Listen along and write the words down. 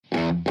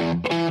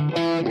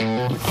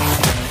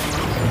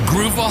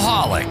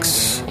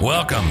Groovaholics.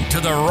 Welcome to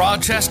the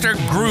Rochester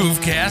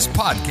Groovecast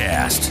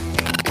podcast.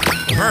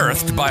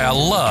 Birthed by a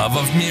love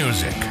of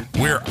music.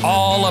 We're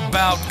all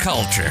about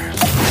culture.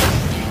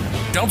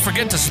 Don't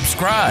forget to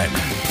subscribe.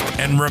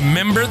 And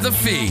remember the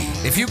fee.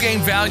 If you gain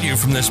value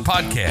from this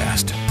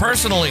podcast,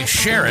 personally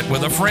share it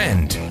with a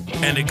friend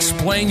and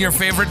explain your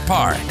favorite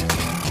part.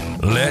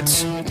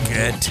 Let's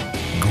get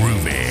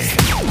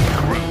groovy.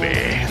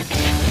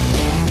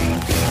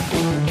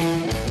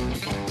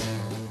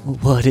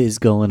 What is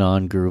going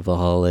on,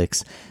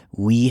 Groovaholics?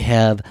 We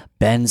have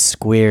Ben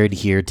Squared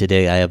here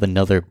today. I have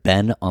another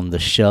Ben on the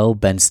show,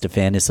 Ben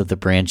Stefanis of the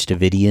Branch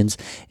Davidians,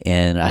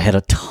 and I had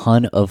a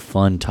ton of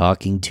fun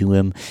talking to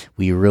him.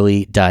 We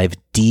really dive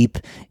deep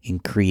in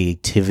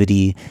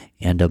creativity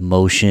and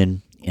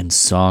emotion and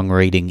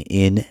songwriting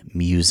in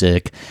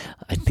music.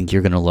 I think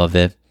you're going to love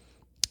it.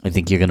 I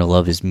think you're going to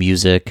love his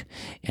music,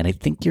 and I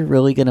think you're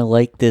really going to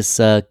like this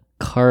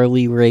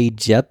Carly Rae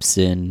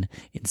Jepsen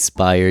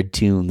inspired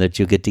tune that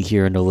you'll get to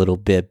hear in a little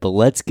bit. But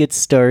let's get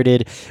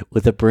started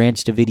with a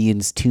Branch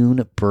Davidians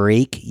tune,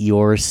 Break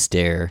Your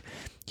Stare.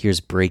 Here's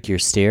Break Your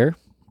Stare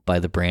by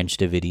the Branch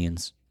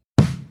Davidians.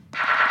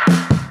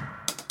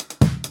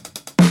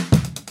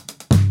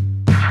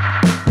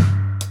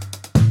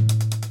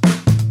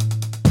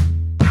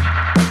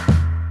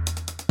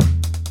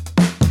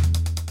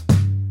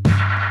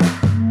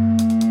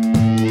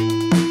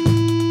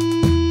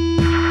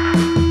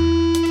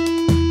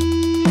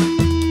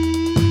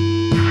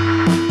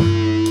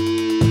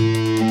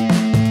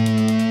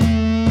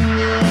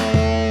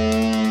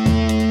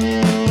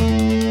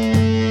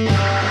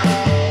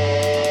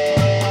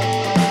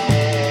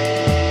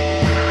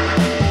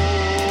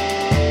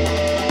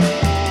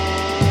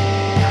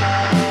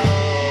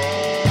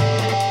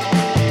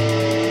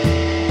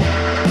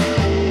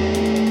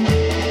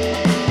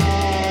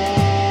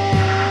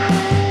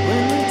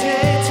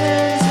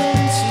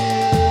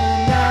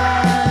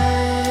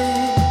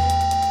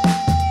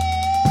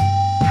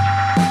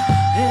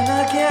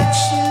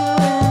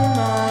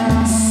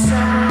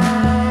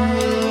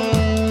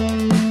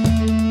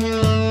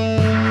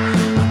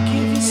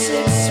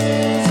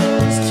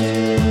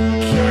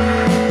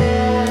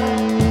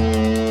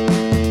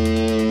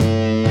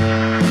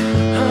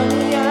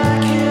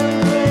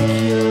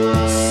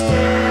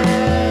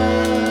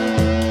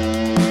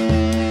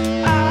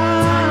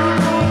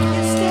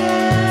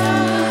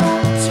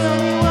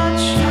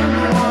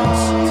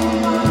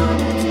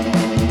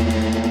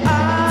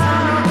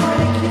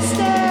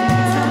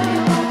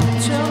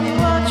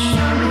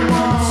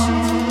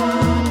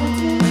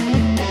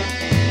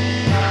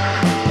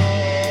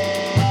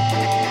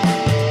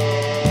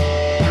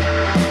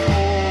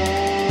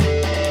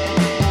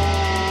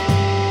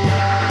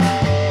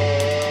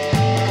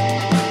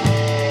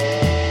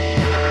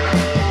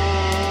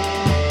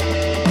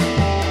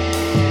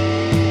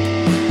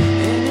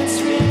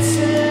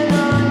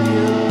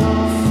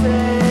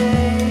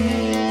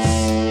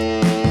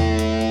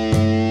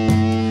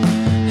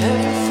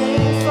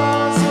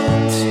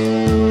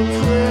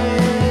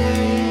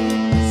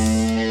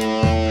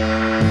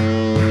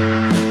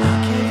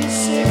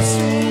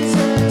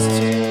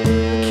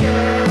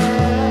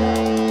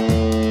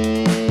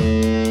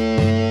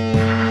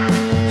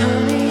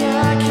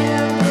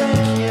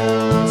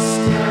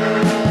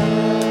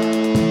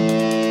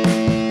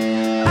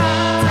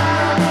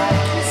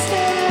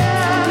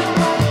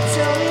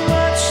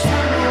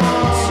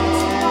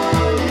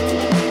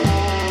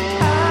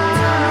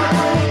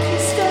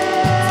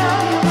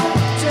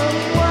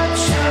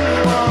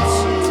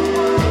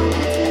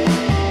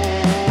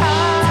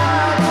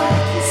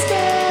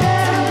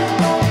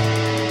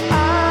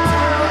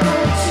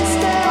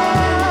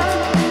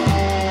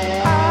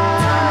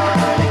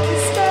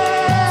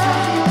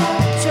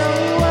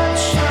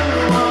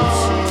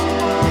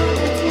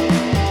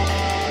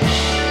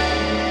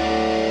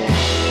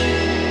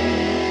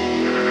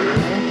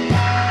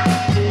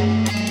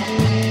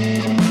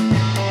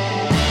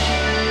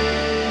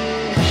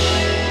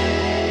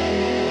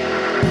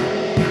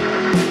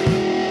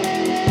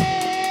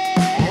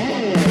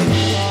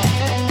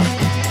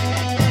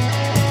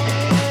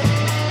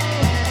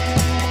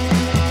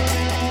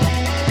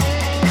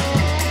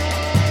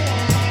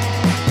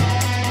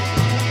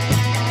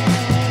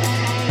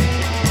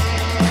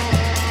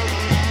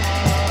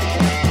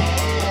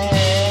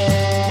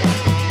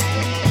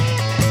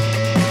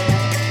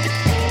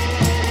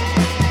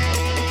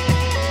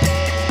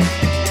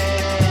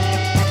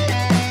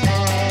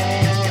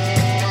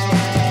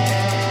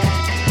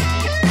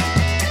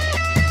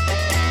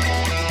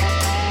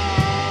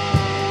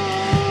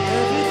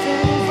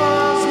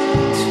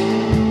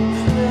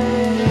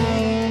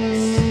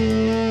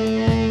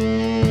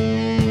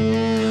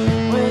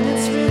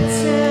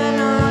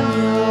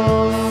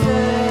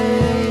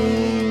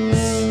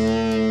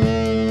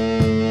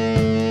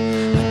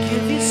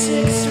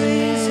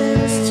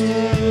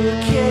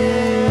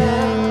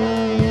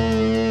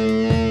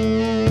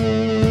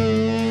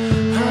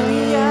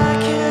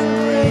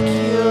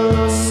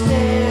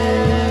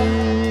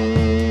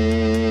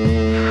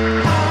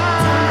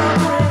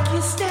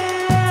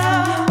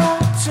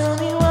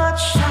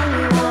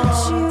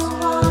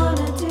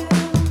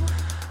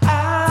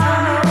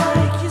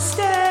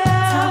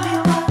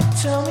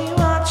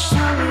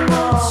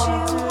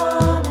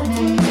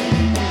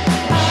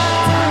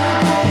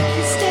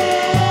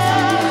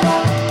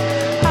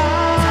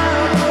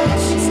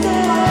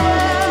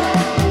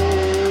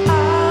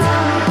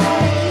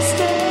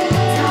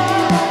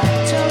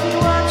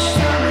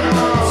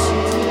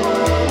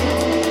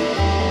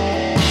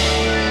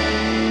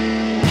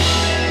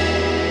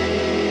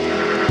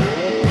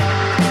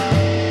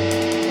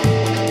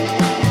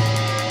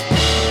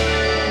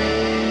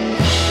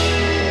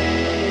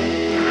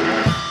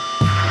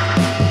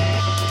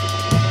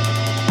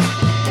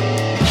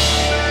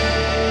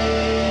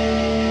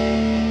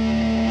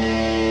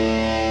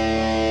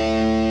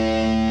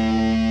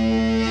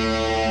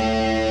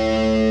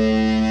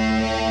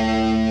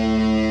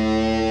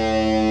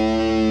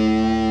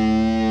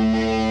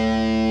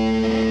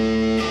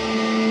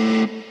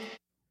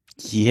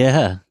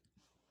 Yeah,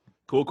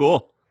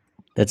 Cool.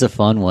 that's a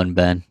fun one,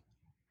 Ben.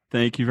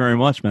 Thank you very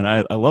much, man.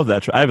 I love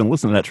that. I haven't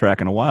listened to that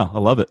track in a while. I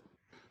love it.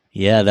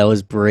 Yeah, that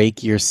was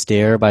Break Your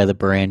Stare by the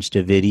Branch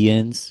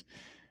Davidians.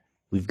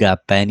 We've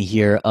got Ben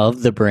here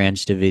of the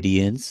Branch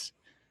Davidians,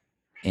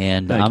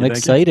 and Thank I'm you. Thank you.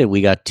 excited.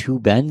 We got two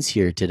Bens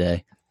here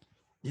today.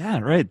 Yeah,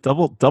 right.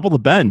 Double the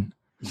Ben.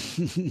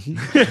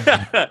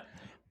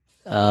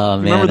 Oh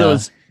You man, remember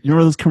those? You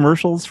remember those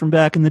commercials from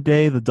back in the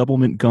day, the double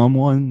mint gum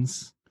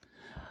ones,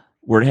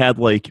 where it had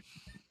like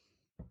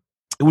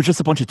it was just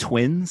a bunch of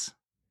twins.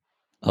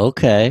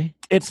 okay,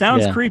 It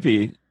sounds yeah,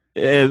 creepy.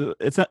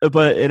 It's not,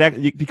 but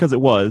because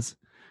it was.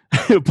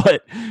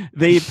 But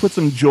they put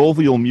some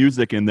jovial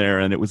music in there,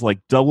 and it was like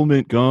double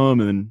mint gum,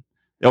 and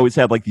they always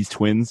had like these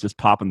twins just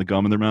popping the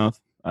gum in their mouth.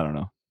 I don't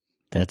know.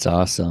 that's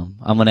awesome.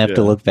 I'm gonna have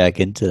to Yeah, look back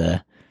into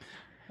that.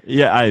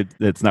 yeah.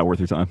 It's not worth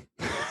your time,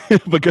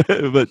 but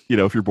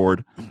if you're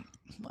bored,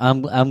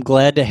 I'm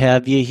glad to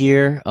have you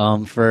here.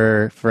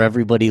 For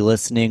everybody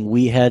listening,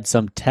 we had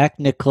some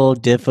technical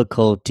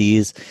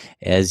difficulties.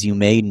 As you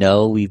may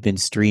know, we've been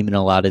streaming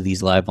a lot of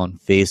these live on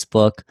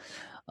Facebook.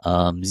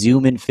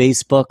 Zoom and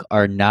Facebook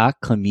are not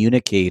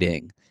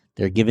communicating.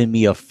 They're giving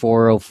me a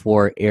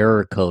 404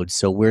 error code.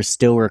 So we're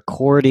still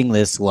recording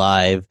this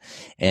live,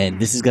 and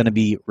this is going to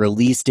be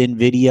released in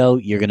video.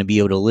 You're going to be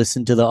able to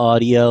listen to the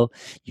audio.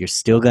 You're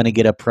still going to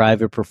get a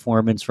private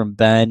performance from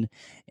Ben,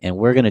 and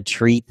we're going to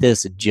treat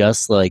this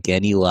just like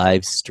any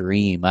live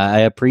stream.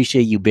 I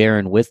appreciate you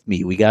bearing with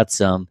me. We got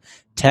some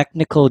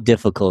technical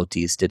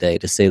difficulties today,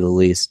 to say the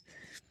least.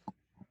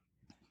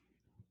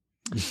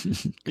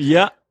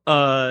 yeah.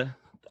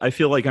 I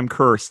feel like I'm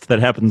cursed. That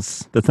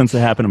tends to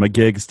happen in my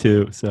gigs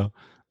too. So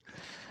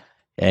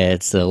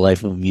It's the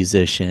life of a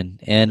musician,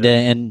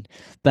 and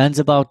Ben's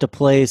about to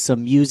play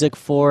some music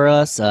for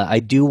us. I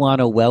do want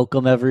to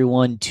welcome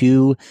everyone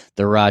to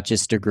the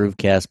Rochester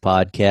Groovecast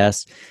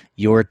podcast,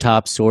 your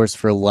top source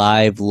for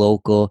live,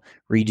 local,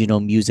 regional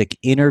music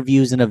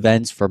interviews and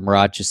events from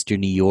Rochester,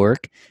 New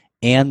York,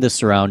 and the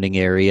surrounding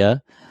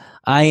area.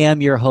 I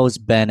am your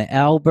host, Ben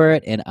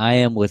Albert, and I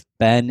am with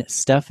Ben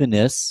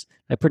Stephanus.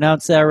 I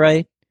pronounced that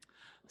right?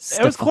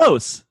 it was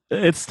close.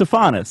 It's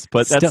Stephanus,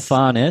 but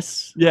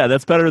Stephanus.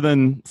 that's better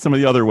than some of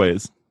the other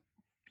ways.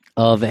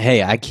 Of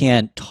hey, I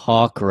can't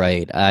talk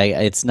right.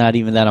 It's not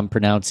even that I'm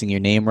pronouncing your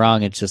name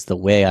wrong, it's just the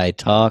way I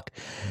talk.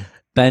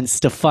 Ben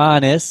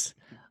Stephanus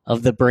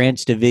of the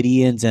Branch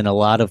Davidians and a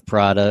lot of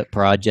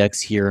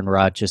projects here in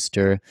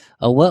Rochester.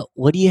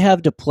 What do you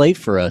have to play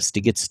for us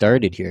to get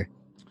started here?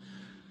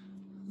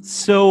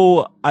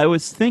 So I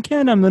was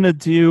thinking I'm gonna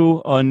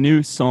do a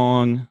new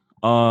song.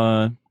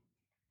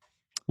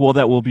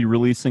 That we'll be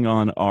releasing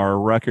on our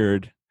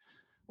record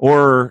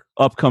or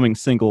upcoming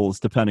singles,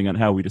 depending on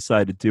how we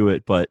decide to do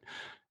it. But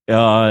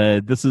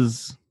this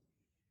is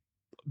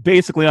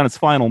basically on its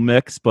final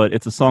mix, but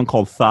it's a song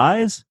called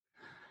Thighs.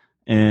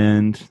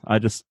 And I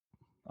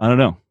don't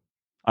know.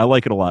 I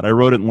like it a lot. I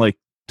wrote it in like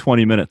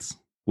 20 minutes,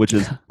 which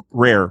is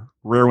rare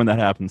when that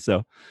happens.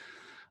 So,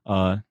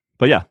 but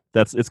yeah,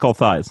 it's called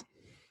Thighs.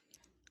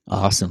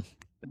 Awesome.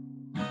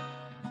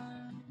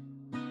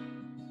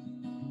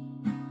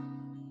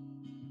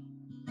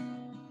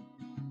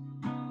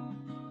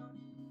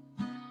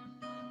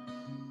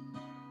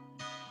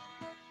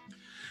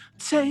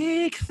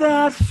 Take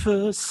that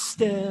first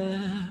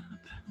step.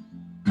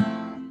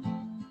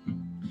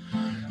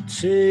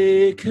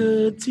 Take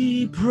a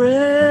deep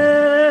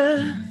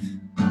breath.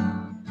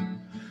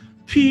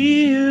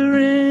 Peer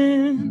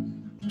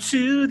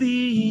into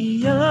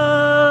the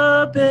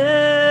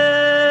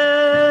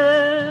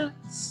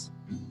abyss.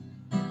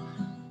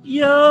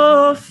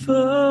 Your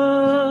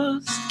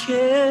first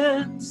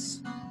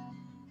kiss.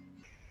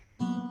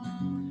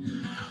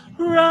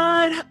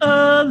 Write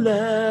a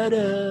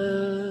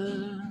letter.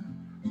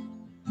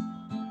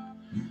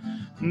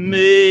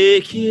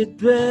 Make it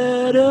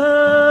better.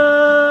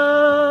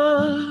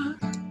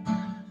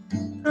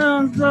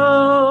 And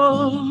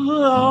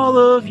though all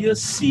of your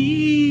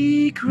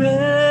secrets,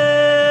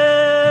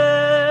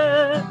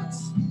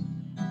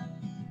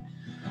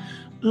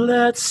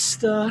 let's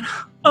start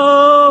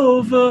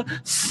over.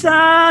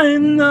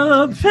 Sign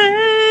the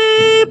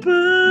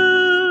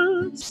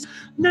papers.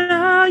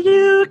 Now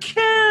you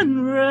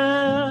can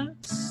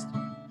rest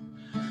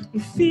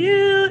and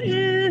feel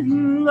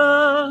in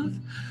love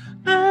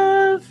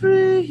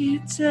every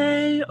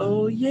day.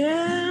 Oh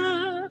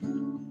yeah.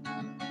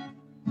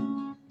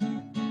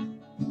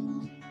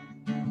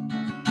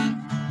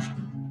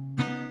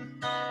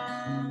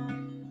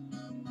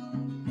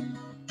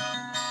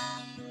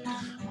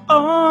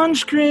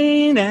 Orange,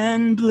 green,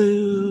 and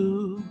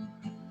blue.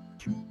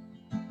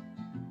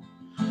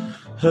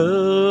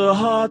 Her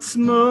heart's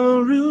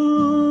marooned.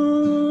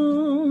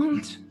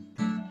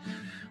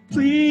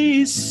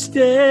 Please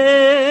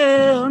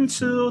stay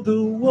until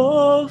the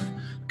wolf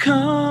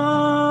comes.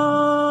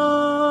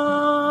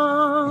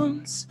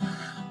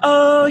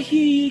 Oh,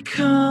 he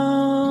comes.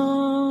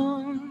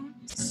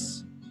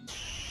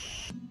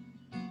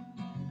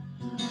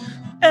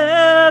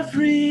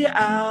 Every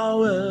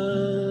hour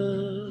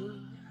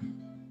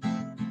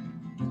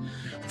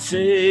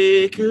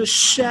take a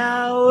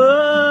shower.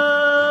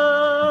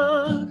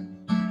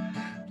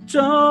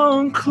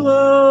 Don't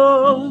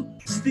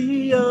close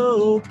the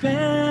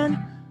open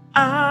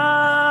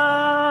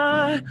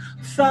eye.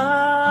 Thoughts.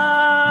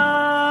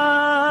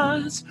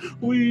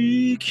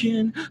 We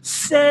can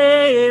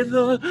save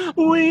the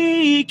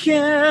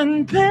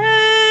weekend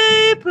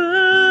papers.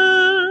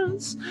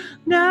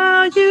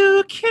 Now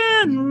you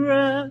can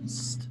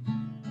rest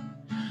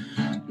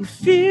and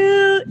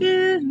feel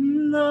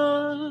in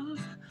love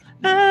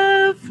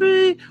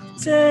every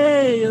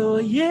day. Oh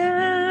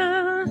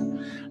yeah,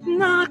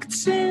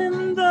 knocked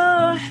in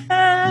the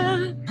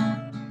head.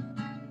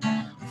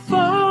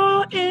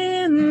 Fall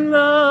in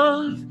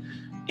love.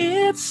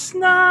 It's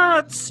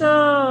not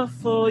tough,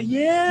 oh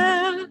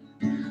yeah.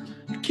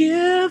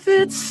 Give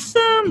it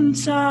some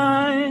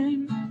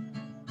time.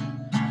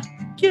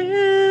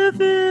 Give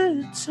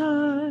it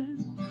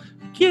time.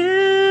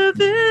 Give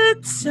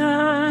it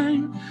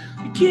time.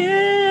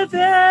 Give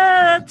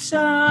it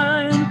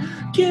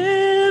time.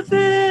 Give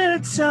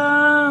it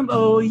time,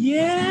 oh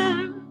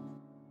yeah.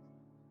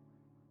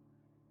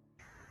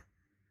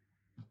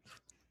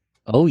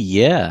 Oh,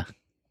 yeah.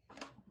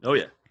 Oh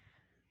yeah.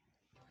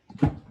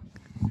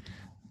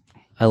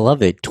 I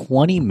love it.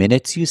 20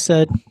 minutes, you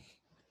said?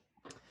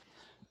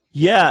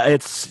 Yeah,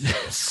 it's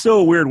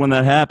so weird when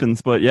that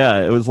happens, but yeah,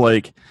 it was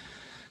like,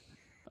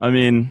 I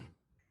mean,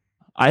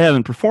 I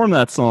haven't performed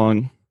that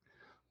song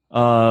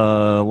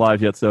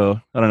live yet, so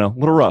I don't know, a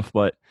little rough,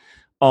 but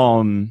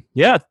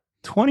yeah,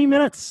 20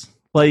 minutes.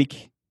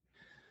 Like,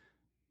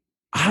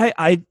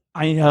 I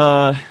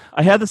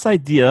had this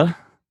idea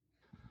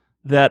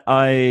that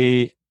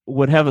I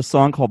would have a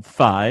song called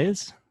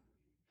Thighs,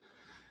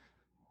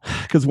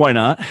 because why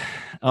not?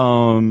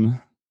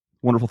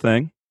 Wonderful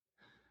thing.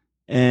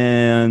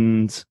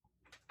 And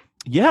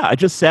yeah, I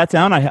just sat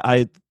down.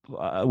 I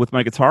with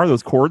my guitar,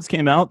 those chords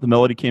came out, the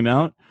melody came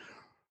out,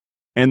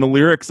 and the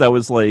lyrics. I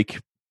was like,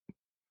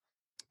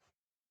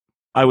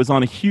 I was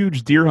on a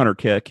huge Deer Hunter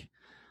kick,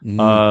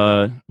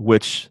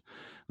 which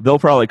they'll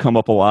probably come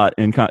up a lot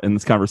in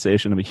this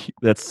conversation. I mean,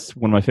 that's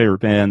one of my favorite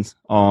bands.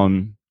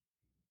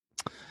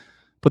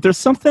 But there's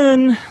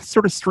something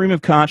sort of stream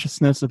of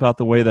consciousness about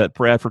the way that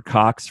Bradford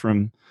Cox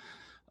from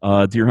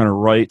Deer Hunter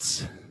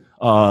writes.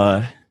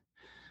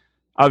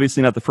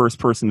 Obviously not the first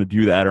person to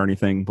do that or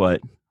anything,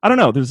 but I don't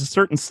know. There's a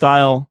certain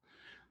style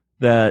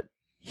that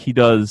he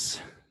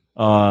does.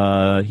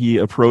 He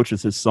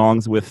approaches his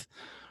songs with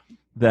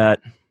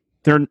that.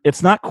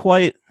 It's not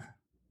quite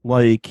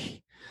like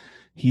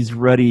he's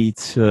ready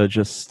to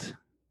just.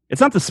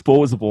 It's not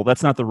disposable.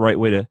 That's not the right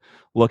way to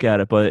look at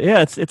it. But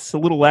yeah, it's a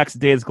little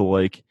lackadaisical.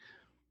 Like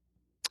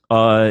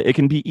it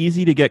can be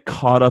easy to get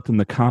caught up in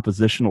the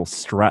compositional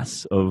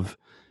stress of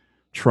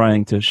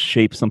trying to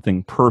shape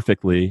something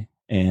perfectly.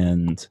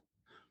 And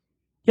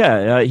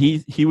yeah,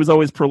 he was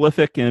always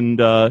prolific and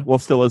well,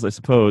 still is, I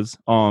suppose.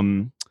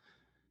 And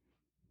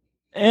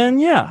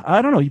yeah,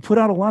 I don't know. He put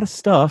out a lot of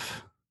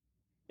stuff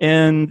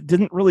and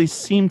didn't really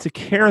seem to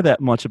care that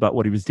much about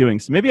what he was doing.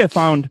 So maybe I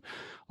found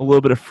a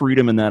little bit of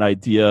freedom in that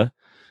idea.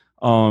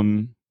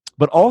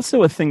 But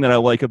also a thing that I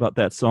like about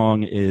that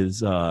song is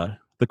the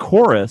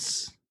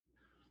chorus.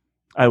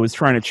 I was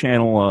trying to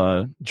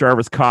channel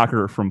Jarvis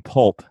Cocker from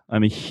Pulp.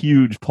 I'm a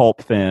huge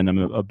Pulp fan. I'm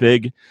a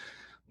big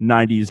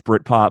 90s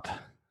Britpop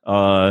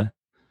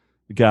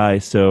guy.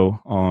 So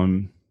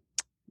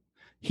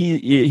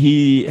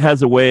he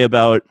has a way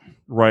about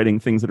writing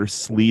things that are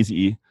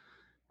sleazy.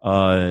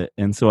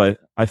 And so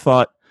I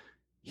thought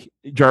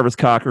Jarvis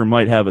Cocker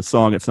might have a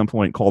song at some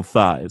point called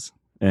Thighs.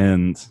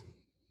 And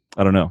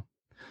I don't know.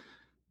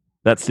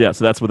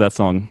 So that's where that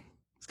song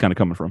is kind of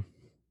coming from.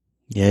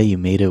 Yeah, you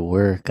made it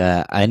work.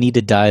 I need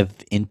to dive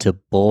into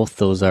both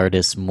those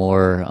artists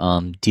more.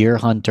 Deer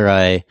Hunter,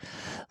 I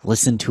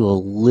listened to a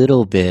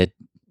little bit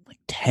like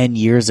 10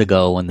 years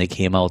ago when they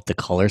came out with the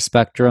Color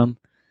Spectrum.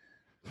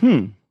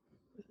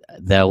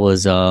 That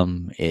was,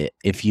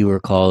 if you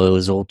recall, it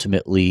was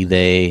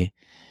ultimately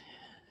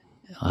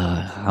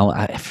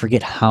I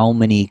forget how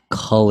many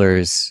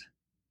colors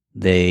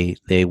they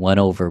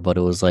went over, but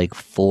it was like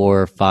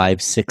 4,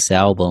 5, 6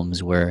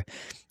 albums where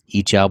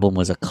each album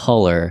was a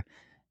color.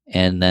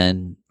 And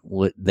then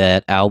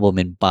that album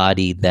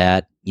embodied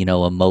that,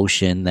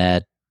 emotion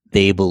that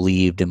they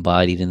believed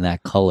embodied in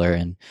that color.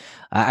 And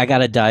I got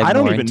to dive more into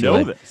it. I don't even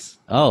know this.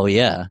 Oh,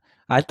 yeah.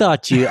 I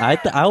thought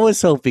I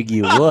was hoping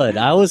you would.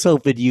 I was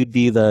hoping you'd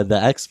be the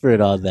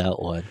expert on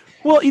that one.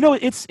 Well,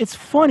 it's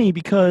funny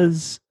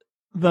because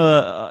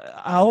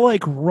I'll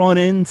like run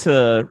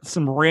into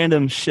some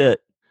random shit.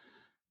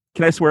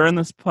 Can I swear on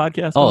this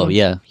podcast? Oh,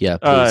 yeah,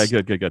 please.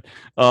 Good.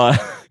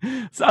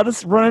 So I'll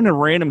just run into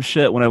random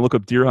shit when I look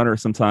up Deer Hunter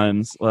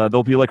sometimes.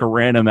 There'll be like a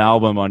random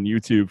album on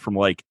YouTube from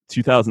like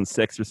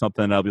 2006 or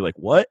something, and I'll be like,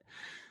 what?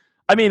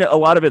 I mean, a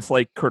lot of it's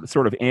like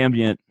sort of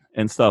ambient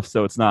and stuff,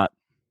 so it's not,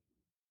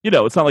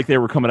 it's not like they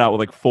were coming out with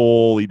like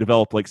fully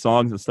developed like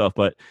songs and stuff,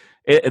 but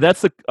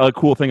that's a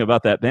cool thing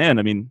about that band.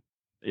 I mean,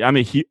 I'm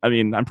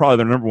probably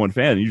their number one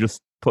fan. You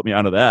just put me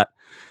onto that.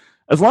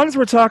 As long as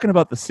we're talking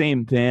about the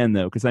same band,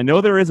 though, because I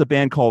know there is a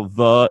band called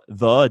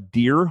the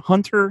Deer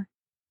Hunter.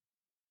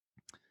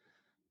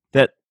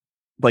 That,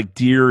 like,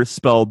 deer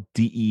spelled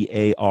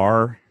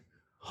DEAR,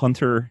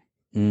 Hunter.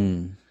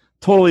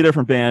 Totally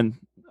different band,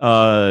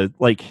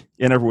 like,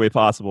 in every way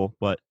possible.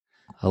 But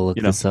I'll look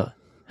this up.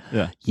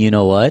 Yeah. You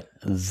know what?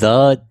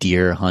 The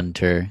Deer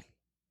Hunter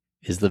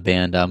is the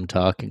band I'm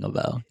talking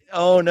about.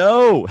 Oh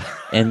no!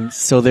 And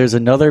so there's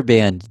another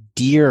band,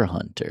 Deer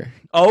Hunter.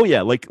 Oh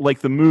yeah,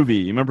 like the movie.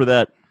 You remember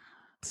that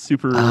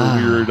super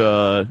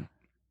weird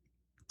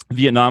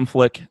Vietnam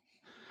flick?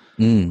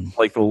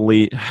 Like the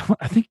late,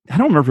 I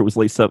don't remember if it was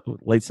late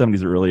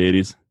 70s or early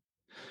 80s.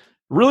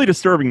 Really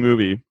disturbing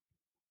movie.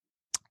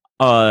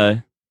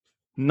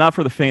 Not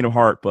for the faint of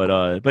heart,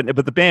 but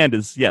the band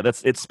is,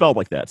 it's spelled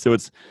like that. So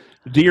it's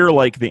deer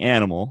like the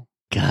animal.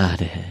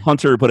 Got it.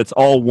 Hunter, but it's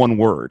all one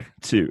word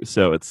too.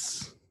 So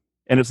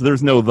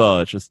there's no the,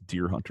 it's just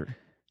Deer Hunter.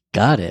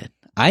 Got it.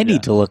 I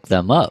need to look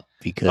them up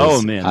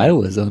because I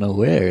was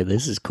unaware.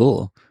 This is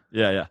cool.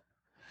 Yeah.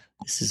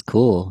 This is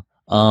cool.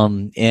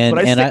 But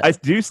I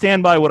do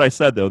stand by what I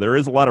said, though. There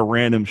is a lot of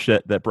random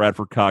shit that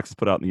Bradford Cox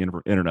put out on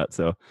the internet,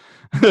 so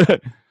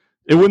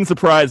it wouldn't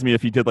surprise me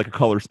if he did like a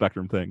color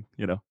spectrum thing,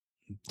 you know?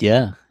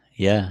 Yeah.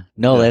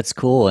 No, that's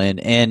cool.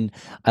 And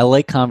I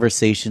like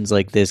conversations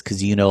like this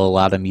because you know a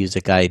lot of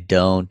music I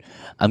don't.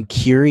 I'm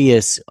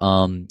curious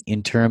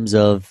in terms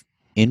of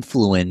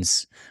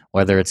influence,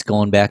 whether it's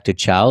going back to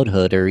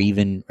childhood or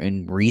even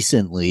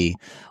recently,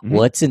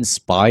 what's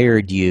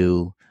inspired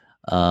you?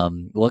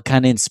 What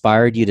kind of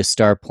inspired you to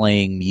start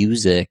playing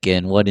music,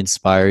 and what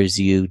inspires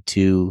you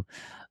to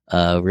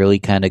really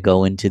kind of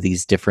go into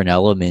these different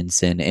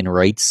elements and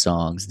write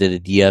songs? Do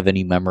you have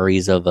any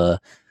memories of a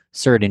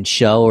certain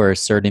show or a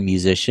certain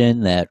musician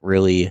that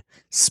really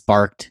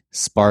sparked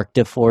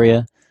it for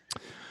you?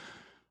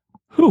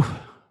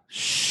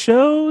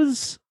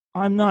 Shows,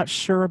 I'm not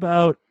sure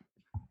about.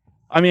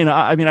 I mean,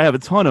 I have a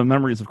ton of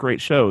memories of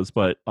great shows,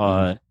 but you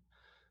got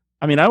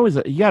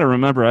to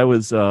remember, I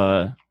was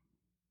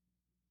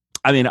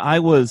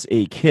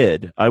a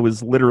kid. I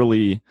was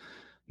literally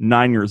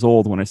 9 years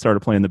old when I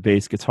started playing the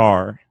bass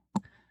guitar,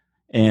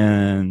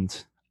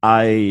 and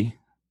I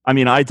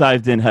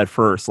dived in head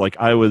first. Like,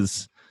 I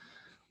was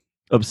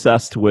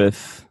obsessed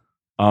with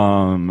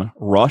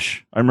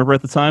Rush. I remember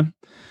at the time,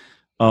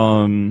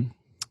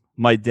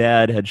 my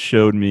dad had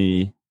showed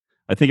me.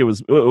 I think it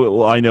was.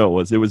 Well, I know it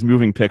was. It was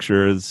Moving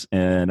Pictures,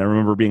 and I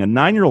remember being a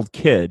 9-year-old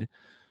kid,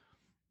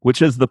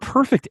 which is the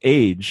perfect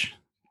age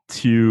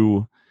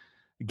to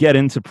get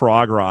into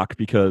prog rock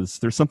because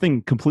there's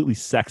something completely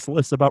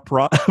sexless about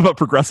about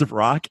progressive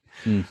rock.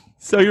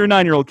 So you're a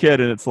 9-year-old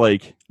kid, and it's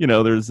like, you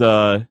know, there's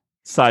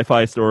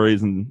sci-fi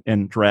stories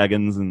and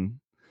dragons and,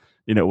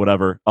 you know,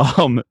 whatever.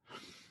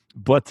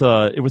 But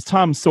it was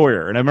Tom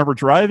Sawyer, and I remember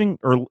driving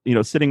or, you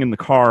know, sitting in the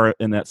car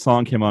and that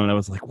song came on, and I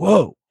was like,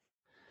 whoa.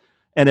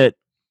 And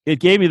it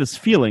gave me this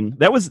feeling.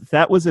 That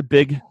was a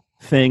big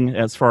thing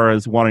as far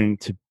as wanting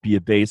to be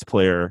a bass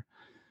player.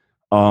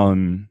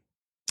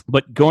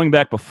 But going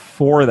back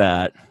before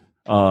that,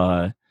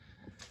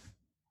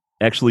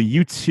 actually,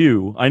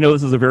 U2. I know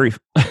this is a very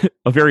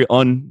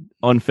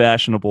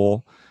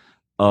unfashionable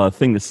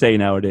thing to say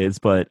nowadays,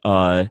 but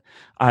I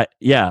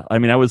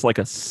was like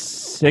a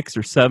 6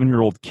 or 7 year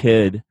old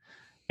kid,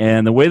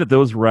 and the way that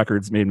those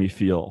records made me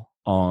feel,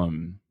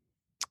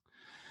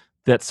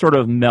 that sort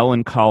of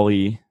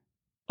melancholy,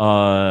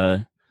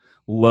 low,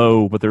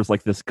 but there's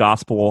like this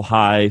gospel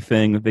high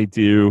thing that they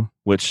do,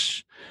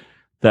 which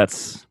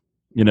that's,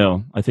 you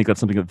know, I think that's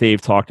something that they've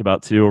talked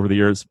about too over the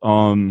years.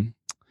 And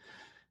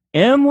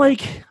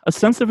like a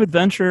sense of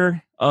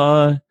adventure,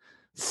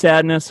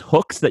 sadness,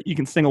 hooks that you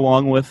can sing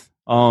along with.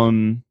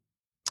 And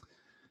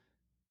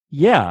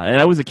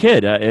I was a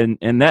kid,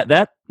 and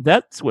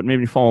that's what made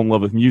me fall in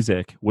love with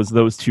music, was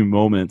those two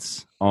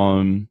moments.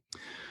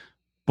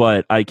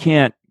 But I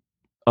can't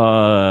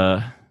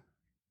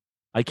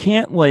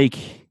like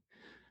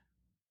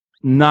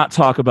not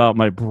talk about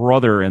my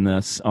brother in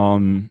this.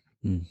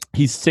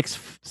 He's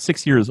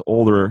six years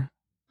older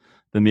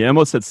than me. I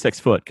almost said 6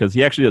 foot because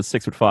he actually is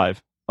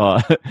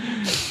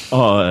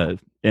 6'5"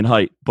 in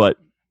height. But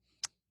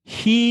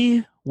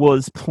he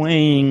was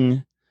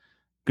playing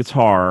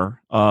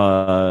guitar,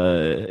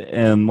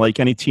 and like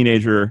any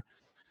teenager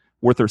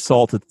worth their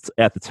salt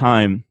at the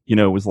time, you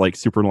know, was like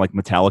super like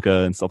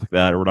Metallica and stuff like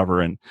that or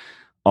whatever. And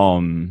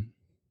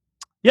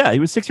he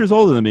was 6 years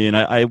older than me, and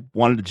I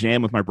wanted to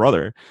jam with my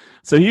brother.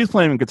 So he was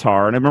playing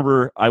guitar, and I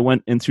remember I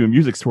went into a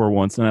music store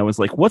once, and I was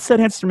like, what's that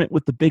instrument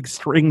with the big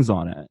strings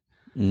on it?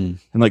 And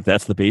like,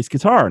 that's the bass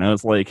guitar. And I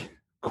was like,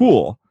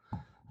 cool.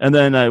 And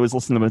then I was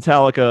listening to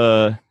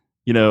Metallica,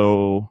 you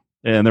know,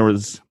 and there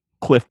was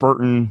Cliff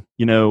Burton,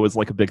 you know, was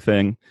like a big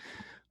thing.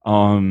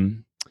 So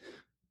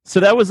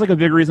that was like a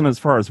big reason as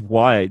far as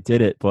why I did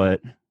it. But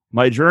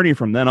my journey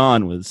from then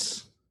on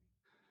has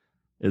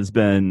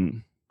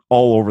been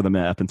all over the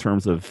map in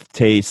terms of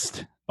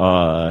taste,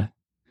 and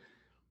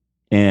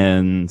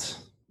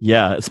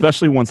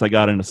especially once I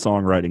got into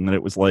songwriting, that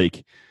it was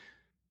like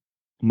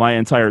my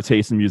entire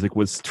taste in music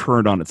was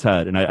turned on its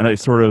head, and I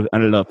sort of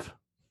ended up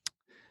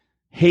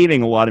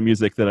hating a lot of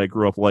music that I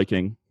grew up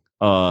liking.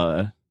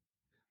 Although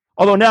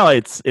now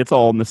it's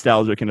all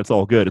nostalgic and it's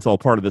all good. It's all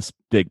part of this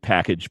big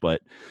package.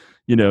 But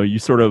you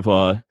sort of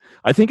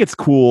I think it's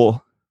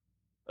cool.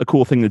 A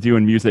cool thing to do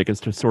in music is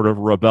to sort of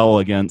rebel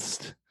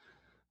against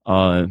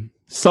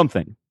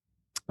something,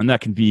 and that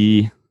can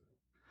be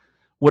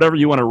whatever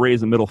you want to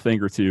raise a middle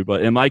finger to.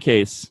 But in my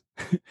case,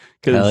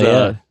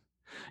 because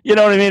you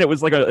know what I mean, it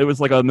was like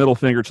a middle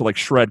finger to like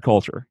shred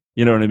culture.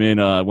 You know what I mean?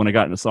 When I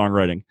got into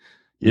songwriting,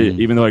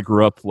 even though I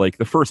grew up like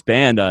the first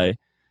band I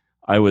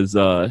was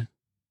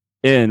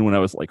in when I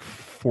was like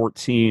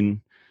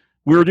 14,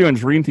 we were doing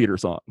Dream Theater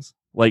songs.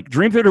 Like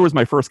Dream Theater was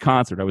my first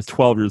concert. I was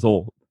 12 years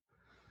old.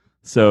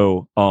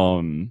 So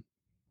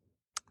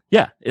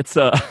it's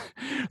so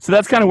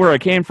that's kind of where I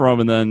came from.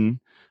 And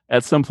then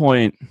at some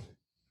point,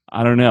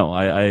 I don't know,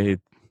 I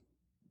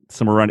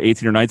somewhere around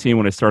 18 or 19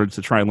 when I started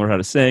to try and learn how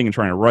to sing and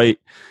trying to write.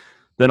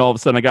 Then all of a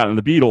sudden I got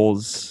into the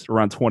Beatles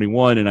around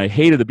 21, and I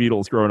hated the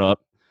Beatles growing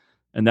up,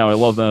 and now I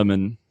love them.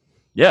 And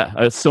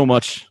I have so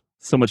much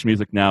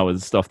music now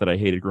is stuff that I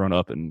hated growing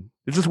up, and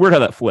it's just weird how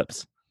that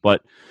flips.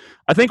 But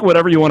I think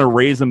whatever you want to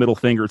raise a middle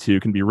finger to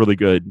can be really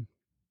good,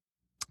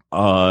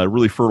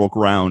 really fertile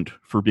ground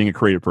for being a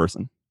creative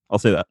person. I'll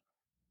say that.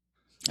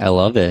 I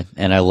love it.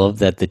 And I love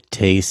that the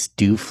tastes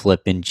do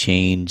flip and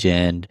change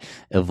and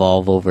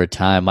evolve over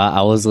time.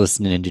 I was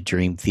listening to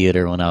Dream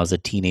Theater when I was a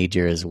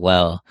teenager as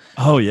well.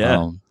 Oh,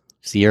 yeah.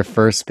 So your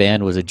first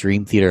band was a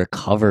Dream Theater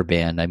cover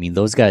band. I mean,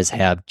 those guys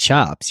have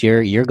chops.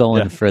 You're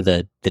going for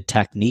the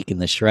technique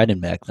and the shredding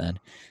back then.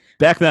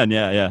 Back then,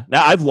 yeah.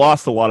 Now, I've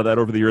lost a lot of that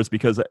over the years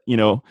because,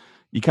 you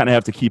kind of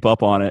have to keep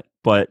up on it.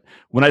 But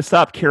when I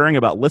stopped caring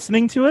about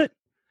listening to it,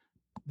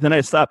 then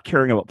I stopped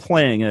caring about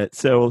playing it.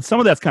 So some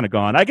of that's kind of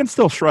gone. I can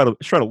still shred a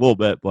little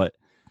bit, but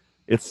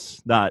it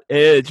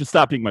just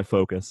stopped being my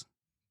focus.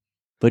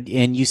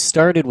 And you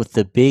started with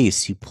the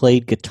bass. You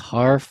played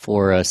guitar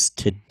for us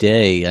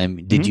today.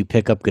 Did you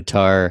pick up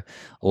guitar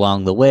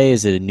along the way?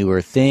 Is it a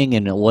newer thing?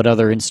 And what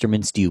other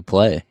instruments do you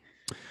play?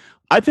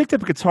 I picked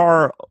up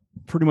guitar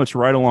pretty much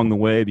right along the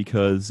way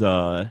because,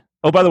 by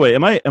the way,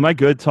 am I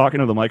good talking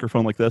to the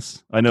microphone like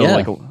this? I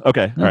know,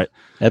 okay, all right.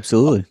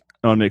 Absolutely.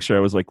 I want to make sure I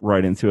was like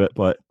right into it,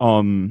 but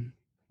my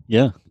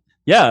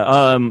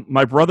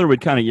brother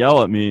would kind of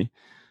yell at me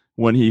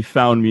when he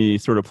found me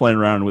sort of playing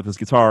around with his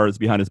guitars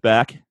behind his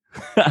back.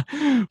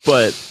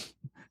 but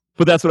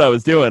that's what I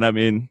was doing. I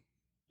mean,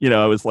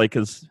 I was like,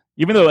 because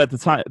even though at the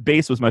time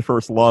bass was my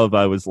first love,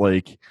 I was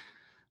like,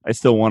 I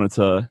still wanted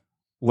to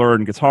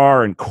learn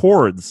guitar and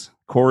chords.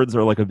 Chords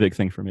are like a big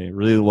thing for me. I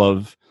really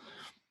love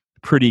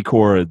pretty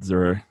chords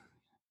or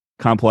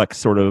complex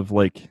sort of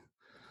like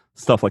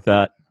stuff like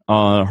that.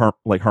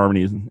 Like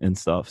harmonies and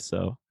stuff.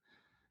 So,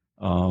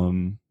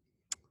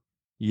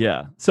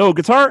 So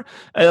guitar.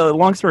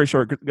 Long story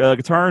short,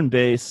 guitar and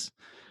bass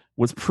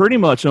was pretty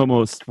much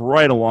almost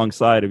right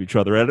alongside of each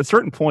other. At a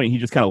certain point, he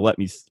just kind of let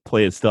me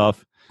play his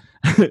stuff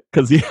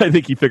because I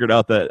think he figured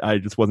out that I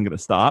just wasn't going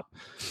to stop.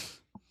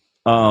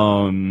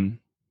 But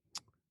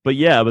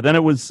then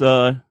it was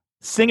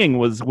singing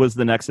was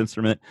the next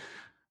instrument.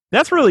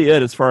 That's really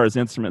it as far as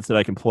instruments that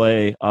I can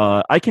play.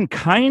 I can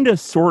kind of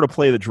sort of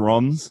play the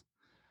drums.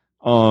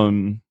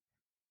 Like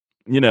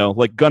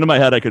gun to my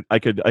head, I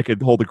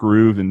could hold a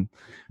groove and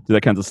do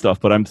that kinds of stuff,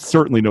 but I'm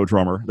certainly no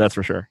drummer. That's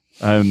for sure.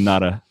 I'm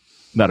not a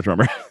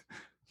drummer.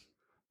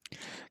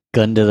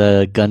 Gun to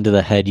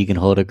the head, you can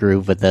hold a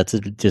groove, but that's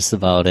just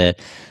about it.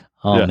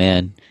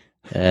 Man,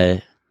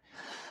 that's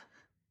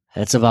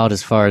about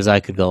as far as I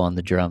could go on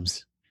the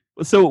drums.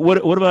 So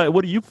what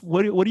do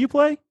you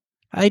play?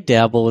 I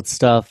dabble with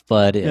stuff,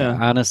 but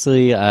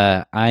honestly,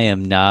 I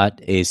am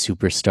not a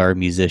superstar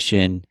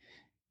musician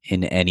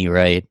in any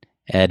right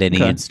at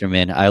any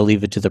instrument. I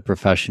leave it to the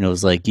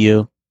professionals like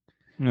you.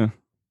 Yeah.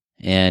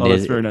 And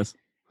that's very nice.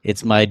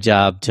 It's my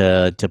job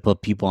to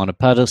put people on a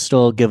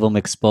pedestal, give them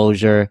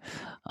exposure,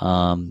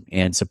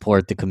 and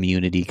support the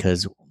community.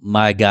 Because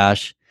my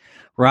gosh,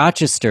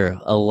 Rochester,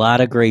 a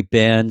lot of great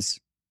bands.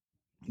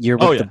 You're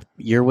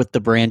with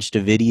the Branch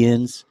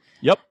Davidians.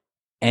 Yep.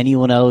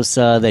 Anyone else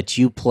that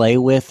you play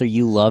with or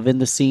you love in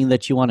the scene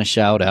that you want to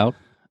shout out?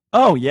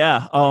 Oh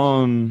yeah.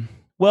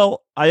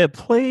 Well, I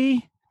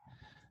play.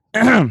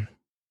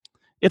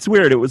 It's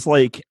weird. It was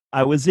like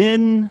I was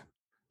in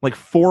like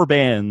 4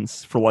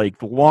 bands for like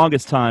the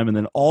longest time, and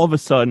then all of a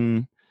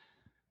sudden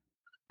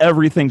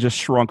everything just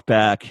shrunk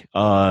back.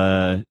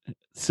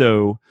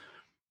 So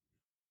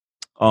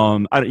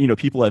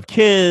people have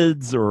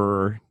kids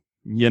or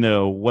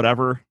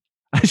whatever.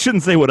 I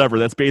shouldn't say whatever.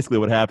 That's basically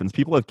what happens.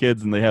 People have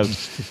kids and they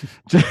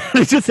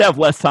just have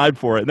less time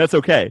for it, and that's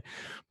okay.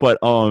 But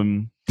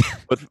I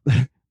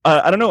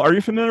don't know. Are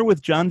you familiar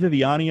with John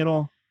Viviani at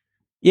all?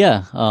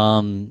 Yeah,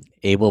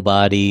 Able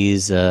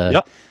Bodies.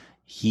 Yep.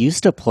 He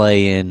used to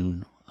play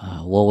in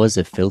what was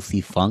it,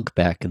 Filthy Funk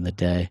back in the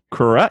day.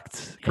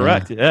 Correct.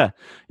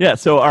 Yeah.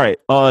 So all right,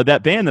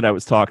 that band that I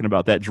was talking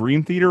about, that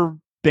Dream Theater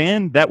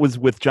band, that was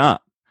with John.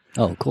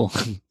 Oh, cool.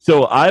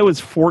 So I was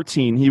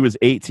 14, he was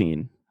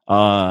 18.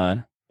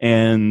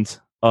 And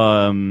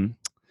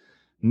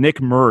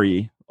Nick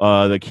Murray,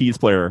 the keys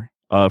player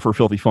for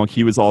Filthy Funk,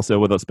 he was also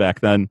with us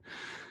back then.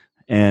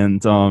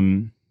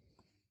 And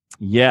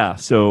yeah,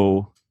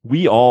 so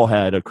we all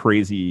had a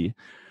crazy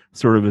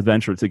sort of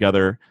adventure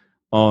together.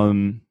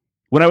 When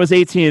I was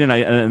 18,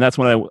 and that's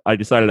when I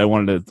decided I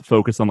wanted to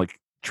focus on like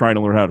trying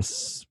to learn how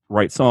to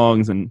write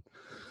songs and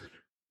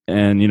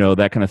you know,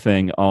 that kind of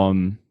thing.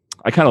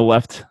 I kind of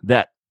left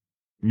that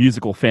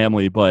musical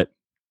family, but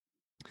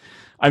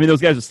I mean,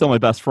 those guys are still my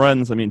best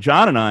friends. I mean,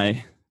 John and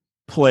I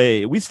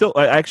play.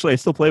 I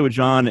still play with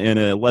John in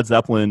a Led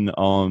Zeppelin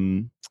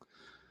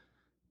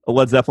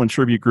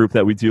tribute group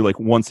that we do like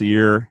once a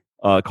year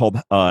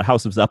called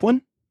House of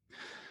Zeppelin.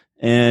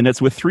 And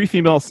it's with 3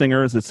 female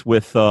singers. It's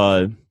with,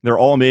 they're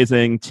all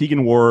amazing.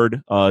 Tegan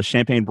Ward,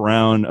 Champagne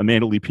Brown,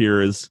 Amanda Lee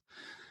Piers,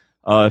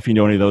 if you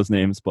know any of those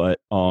names.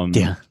 But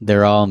yeah,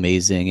 they're all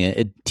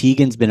amazing.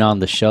 Tegan's been on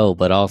the show,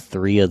 but all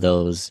 3 of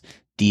those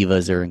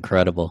divas are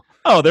incredible.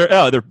 Oh, they're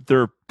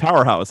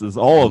powerhouses,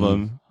 all of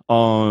them.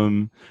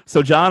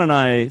 So John and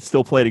I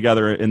still play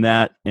together in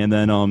that, and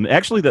then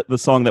actually the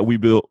song that we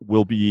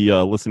will be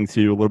listening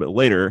to a little bit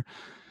later,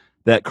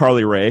 that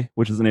Carly Rae,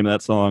 which is the name of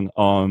that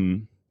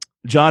song.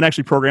 John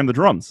actually programmed the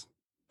drums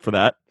for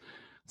that.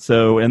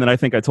 So, and then I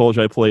think I told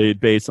you I played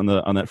bass on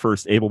that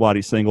first Able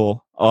Body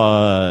single.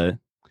 And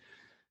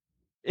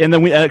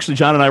then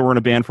John and I were in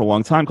a band for a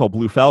long time called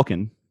Blue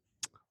Falcon.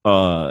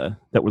 That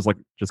was like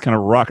just kind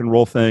of a rock and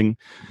roll thing.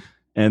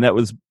 And that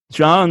was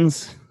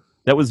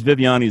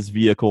Viviani's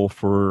vehicle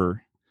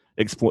for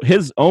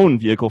his own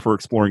vehicle for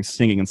exploring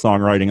singing and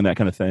songwriting and that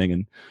kind of thing.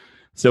 And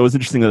so it was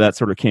interesting that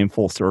sort of came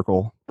full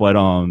circle. But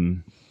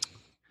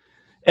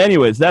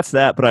anyways, that's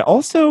that. But I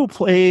also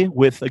play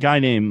with a guy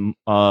named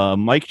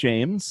Mike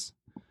James,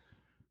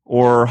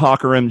 or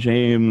Hawker M.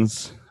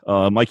 James,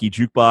 Mikey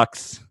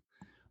Jukebox,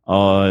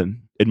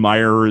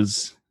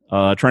 Admirers.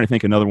 Trying to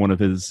think another one of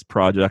his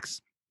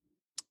projects.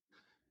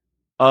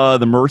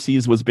 The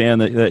Mercies was a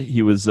band that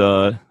he was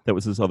that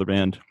was his other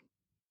band.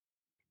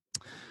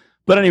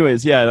 But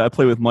anyways, yeah, I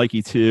play with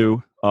Mikey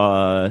too.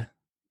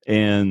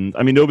 And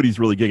I mean, nobody's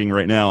really gigging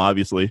right now,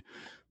 obviously.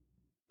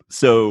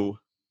 So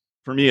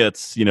for me,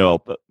 it's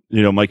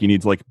Mikey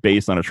needs like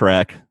bass on a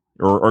track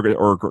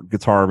or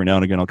guitar every now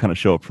and again. I'll kind of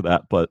show up for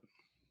that. But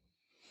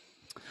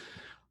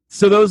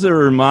so those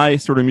are my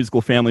sort of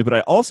musical family. But I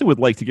also would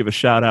like to give a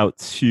shout out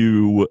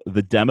to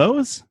the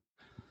Demos.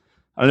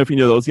 I don't know if you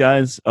know those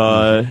guys.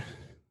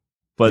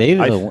 But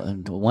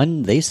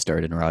when they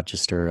started in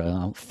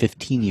Rochester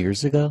 15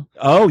 years ago.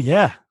 Oh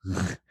yeah.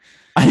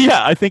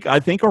 Yeah, I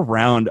think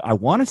around, I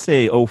want to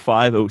say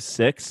 05,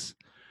 06,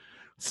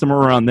 somewhere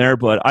around there.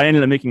 But I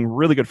ended up making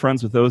really good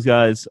friends with those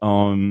guys.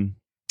 I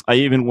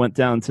even went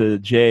down to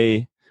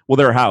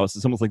their house.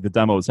 It's almost like the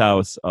Demos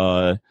house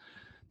that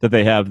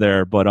they have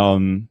there. But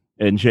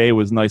and Jay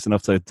was nice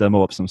enough to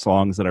demo up some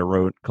songs that I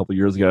wrote a couple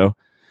years ago.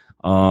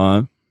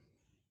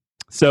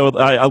 So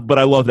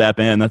I love that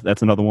band.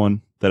 That's another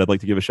one that I'd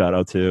like to give a shout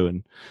out to.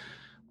 And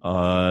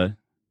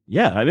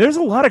yeah, I mean, there's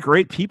a lot of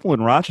great people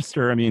in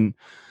Rochester. I mean,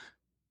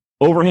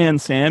 Overhand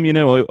Sam,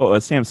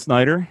 Sam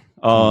Snyder,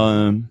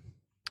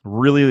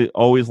 really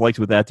always liked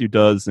what that dude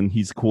does, and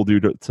he's a cool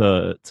dude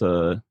to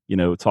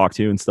talk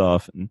to and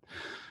stuff. And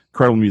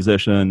incredible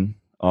musician.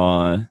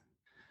 Trying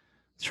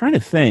to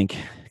think,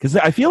 because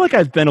I feel like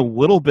I've been a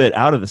little bit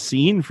out of the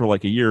scene for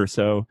like a year or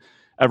so.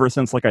 Ever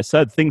since, like I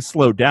said, things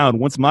slowed down.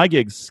 Once my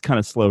gigs kind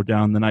of slowed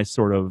down, then I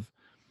sort of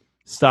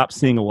stopped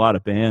seeing a lot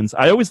of bands.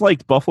 I always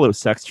liked Buffalo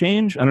Sex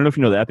Change. I don't know if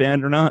you know that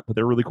band or not, but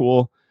they're really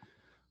cool.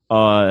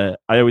 I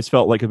always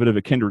felt like a bit of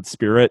a kindred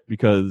spirit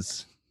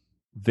because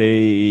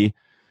they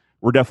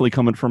were definitely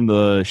coming from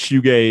the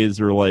shoegaze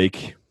or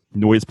like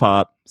noise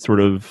pop sort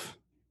of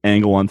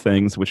angle on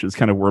things, which is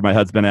kind of where my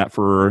head's been at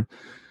for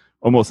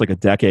almost like a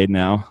decade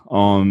now.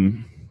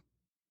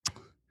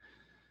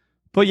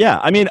 But yeah,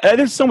 I mean,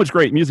 there's so much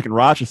great music in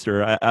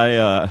Rochester.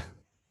 I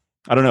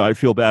don't know. I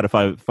feel bad if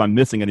I'm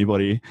missing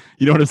anybody.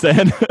 You know what I'm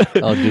saying?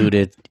 Oh,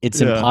 dude,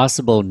 it's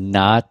impossible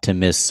not to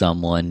miss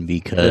someone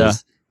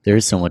because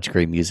there's so much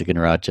great music in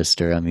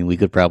Rochester. I mean, we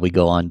could probably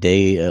go on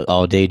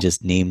all day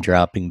just name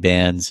dropping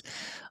bands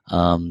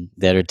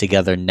that are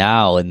together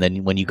now, and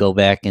then when you go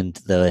back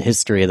into the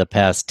history of the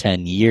past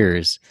 10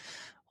 years,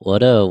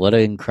 what an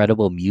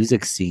incredible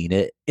music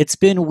scene. It's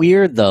been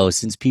weird though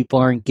since people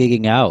aren't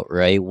gigging out,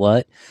 right?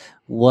 What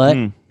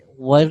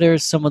are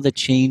some of the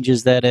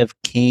changes that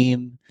have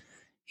came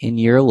in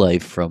your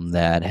life from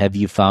that? Have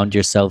you found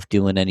yourself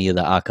doing any of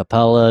the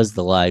acapellas,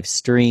 the live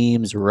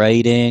streams,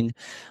 writing,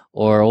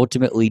 or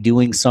ultimately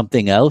doing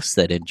something else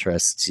that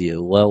interests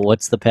you? Well,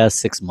 what's the past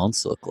 6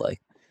 months look like?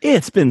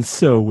 It's been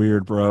so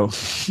weird, bro.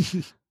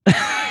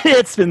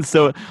 It's been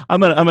so.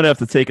 I'm gonna have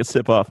to take a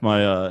sip off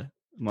my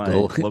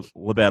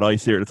Labatt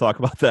Ice here to talk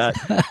about that.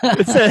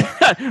 It's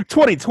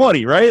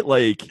 2020, right?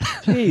 Like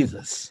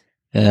Jesus.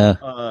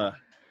 Yeah.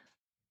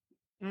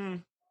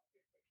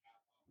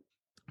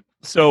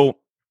 So,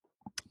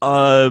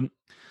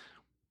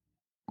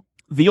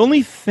 the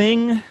only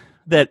thing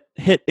that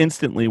hit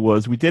instantly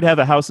was we did have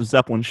a House of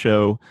Zeppelin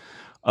show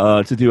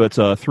to do at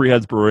Three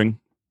Heads Brewing.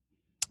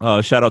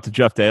 Shout out to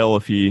Jeff Dale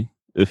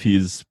if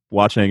he's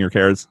watching or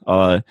cares.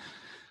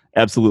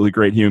 Absolutely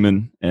great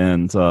human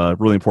and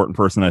really important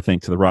person, I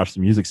think, to the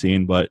Rochester music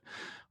scene. But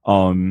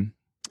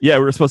yeah,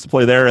 we were supposed to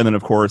play there, and then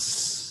of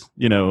course,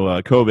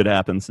 COVID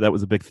happened, so that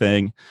was a big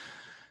thing.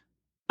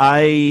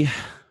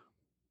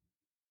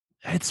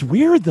 It's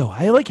weird though.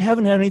 I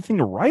haven't had anything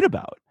to write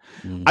about.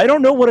 I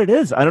don't know what it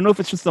is. I don't know if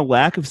it's just a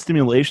lack of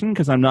stimulation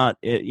because I'm not,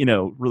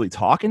 really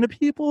talking to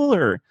people,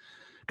 or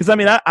because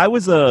I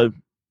was a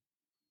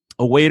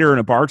waiter and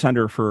a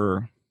bartender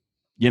for,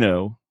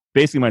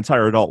 basically my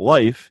entire adult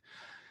life.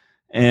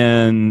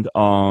 And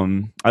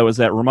I was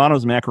at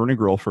Romano's Macaroni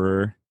Grill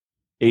for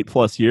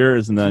 8+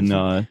 years, and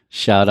then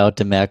shout out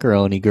to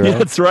Macaroni Grill. Yeah,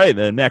 that's right,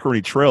 man.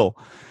 Macaroni Trill.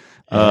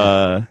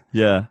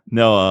 Yeah.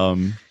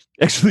 No,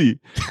 actually,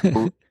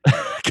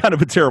 kind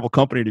of a terrible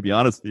company, to be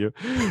honest with you.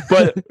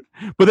 But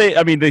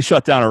they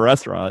shut down a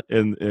restaurant,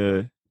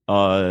 and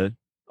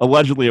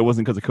allegedly it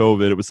wasn't because of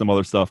COVID. It was some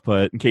other stuff.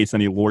 But in case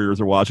any lawyers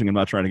are watching, I'm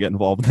not trying to get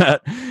involved in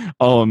that.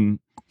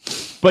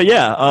 But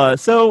yeah,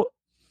 so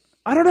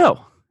I don't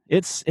know.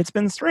 It's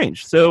been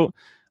strange. So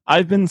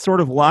I've been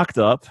sort of locked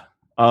up,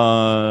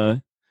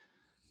 trying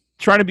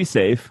to be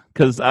safe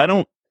because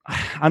I'm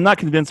not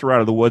convinced we're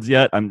out of the woods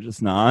yet. I'm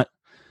just not.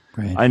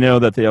 Right. I know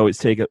that they always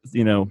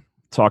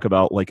talk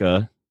about like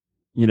a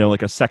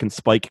second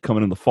spike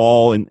coming in the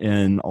fall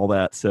and all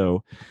that.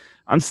 So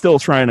I'm still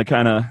trying to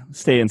kind of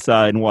stay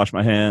inside and wash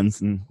my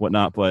hands and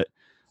whatnot. But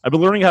I've been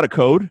learning how to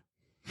code.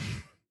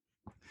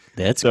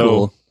 That's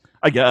cool.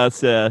 I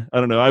guess, I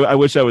don't know. I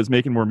wish I was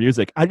making more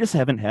music. I just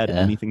haven't had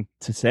anything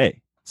to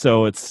say.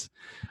 So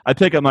I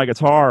pick up my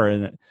guitar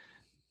and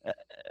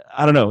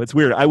I don't know. It's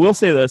weird. I will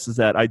say this is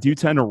that I do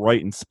tend to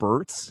write in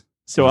spurts.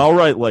 So I'll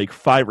write like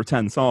 5 or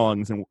 10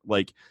 songs and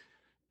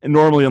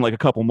normally in like a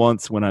couple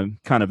months when I'm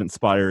kind of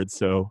inspired.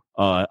 So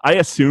I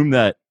assume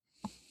that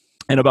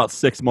in about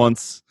 6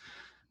 months,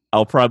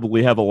 I'll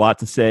probably have a lot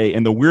to say.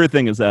 And the weird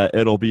thing is that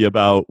it'll be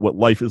about what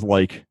life is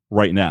like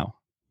right now,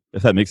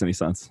 if that makes any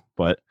sense.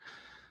 But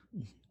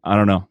I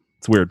don't know.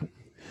 It's weird.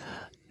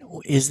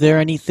 Is there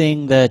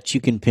anything that you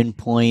can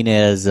pinpoint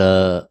as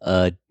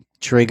a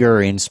trigger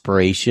or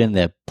inspiration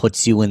that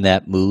puts you in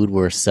that mood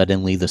where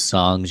suddenly the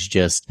songs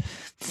just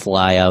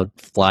fly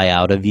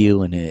out of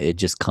you and it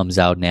just comes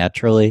out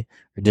naturally?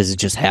 Or does it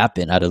just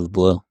happen out of the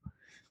blue?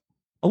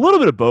 A little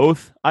bit of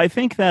both. I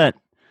think that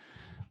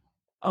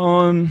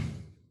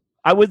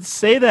I would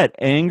say that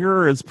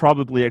anger is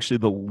probably actually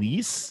the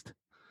least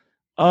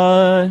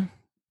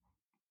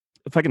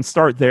if I can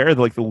start there,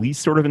 the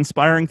least sort of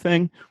inspiring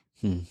thing.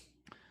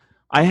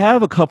 I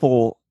have a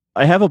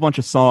bunch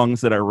of songs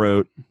that I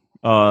wrote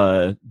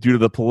due to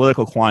the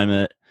political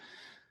climate,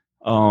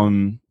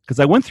 because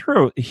I went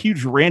through a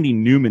huge Randy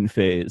Newman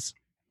phase.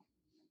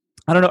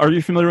 I don't know. Are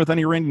you familiar with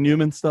any Randy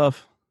Newman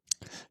stuff?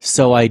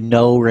 So I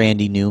know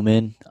Randy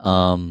Newman.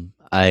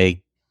 I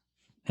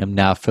am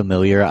not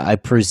familiar. I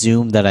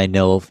presume that I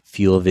know a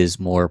few of his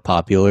more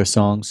popular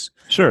songs.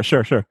 Sure.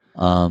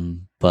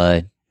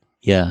 But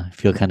yeah, I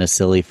feel kind of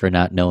silly for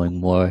not knowing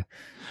more.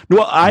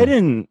 Well, I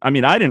didn't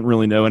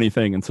really know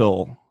anything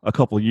until a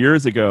couple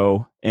years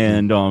ago,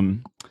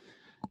 and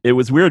it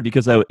was weird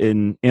because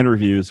in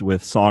interviews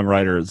with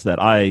songwriters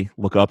that I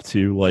look up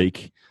to,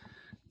 like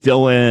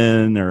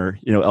Dylan or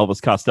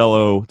Elvis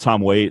Costello,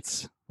 Tom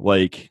Waits,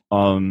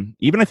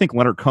 even I think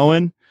Leonard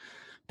Cohen,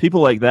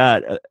 people like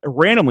that.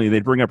 Randomly,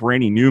 they'd bring up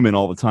Randy Newman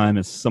all the time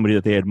as somebody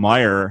that they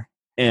admire,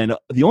 and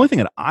the only thing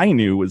that I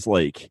knew was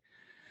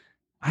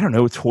I don't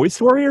know, Toy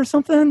Story or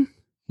something.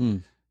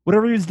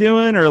 Whatever he was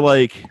doing, and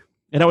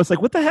I was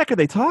like, what the heck are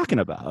they talking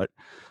about?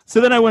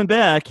 So then I went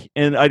back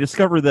and I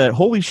discovered that,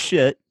 holy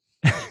shit,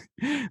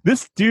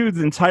 this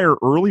dude's entire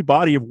early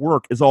body of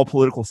work is all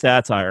political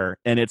satire.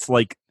 And it's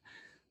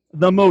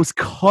the most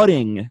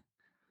cutting,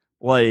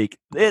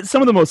 it's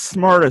some of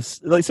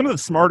the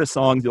smartest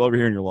songs you'll ever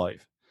hear in your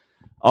life.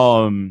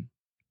 Yeah,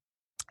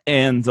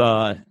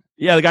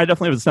 the guy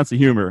definitely has a sense of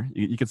humor.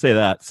 You could say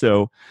that.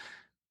 So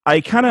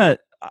I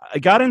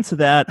got into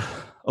that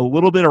a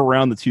little bit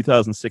around the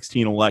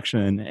 2016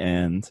 election,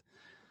 and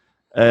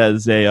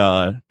as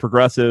a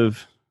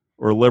progressive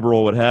or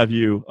liberal, what have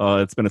you,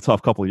 it's been a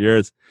tough couple of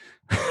years.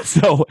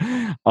 So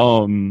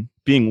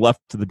being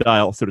left to the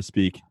dial, so to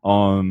speak.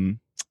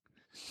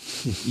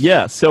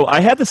 Yeah, so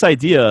I had this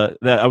idea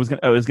that I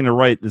was gonna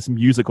write this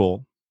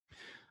musical.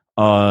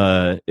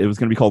 It was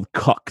gonna be called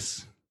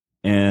Cucks,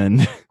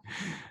 and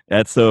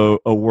that's a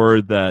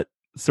word that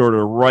sort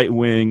of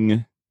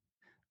right-wing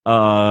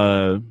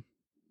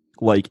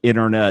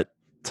internet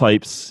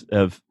types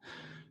have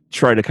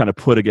tried to kind of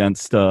put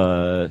against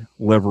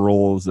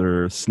liberals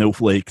or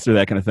snowflakes or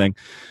that kind of thing.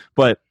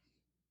 But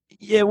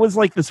it was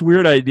this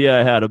weird idea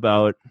I had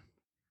about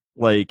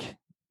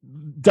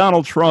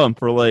Donald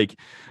Trump or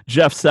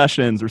Jeff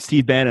Sessions or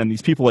Steve Bannon,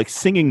 these people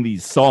singing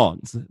these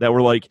songs that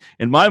were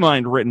in my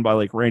mind written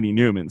by Randy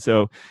Newman.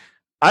 So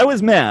I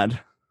was mad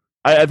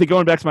I think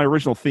going back to my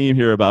original theme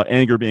here about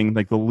anger being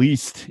like the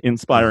least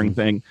inspiring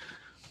thing,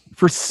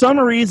 for some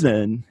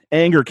reason,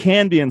 anger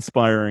can be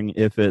inspiring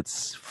if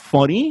it's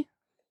funny.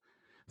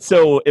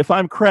 So if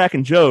I'm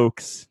cracking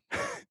jokes,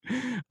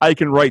 I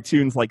can write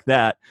tunes like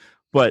that.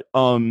 But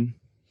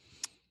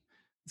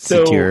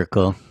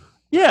Satirical.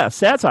 Yeah,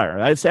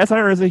 satire.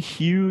 Satire is a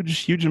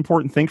huge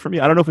important thing for me.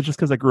 I don't know if it's just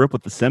because I grew up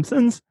with The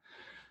Simpsons,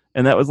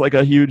 and that was like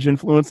a huge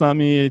influence on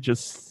me,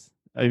 just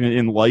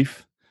in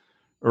life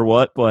or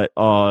what. But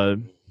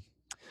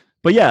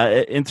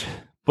yeah,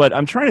 but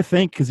I'm trying to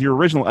think because your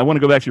original. I want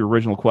to go back to your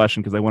original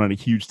question because I went on a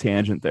huge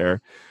tangent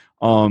there.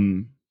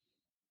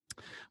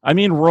 I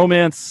mean,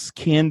 romance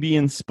can be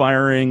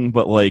inspiring,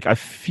 but like I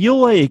feel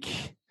like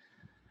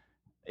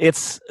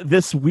it's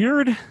this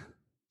weird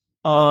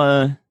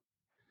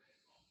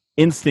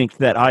instinct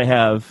that I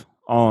have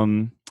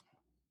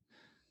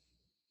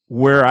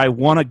where I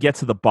want to get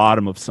to the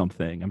bottom of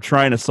something. I'm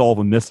trying to solve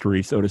a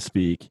mystery, so to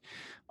speak.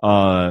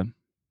 And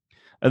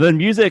then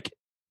music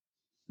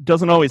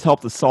doesn't always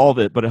help to solve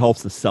it, but it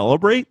helps to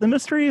celebrate the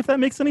mystery, if that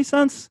makes any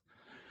sense.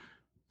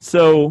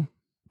 So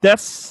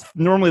that's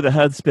normally the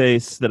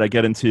headspace that I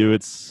get into.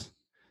 It's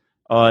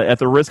at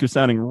the risk of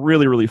sounding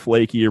really, really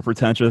flaky or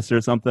pretentious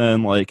or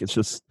something. Like, it's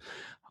just,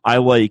 I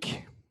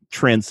like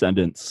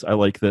transcendence. I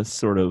like this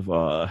sort of,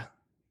 I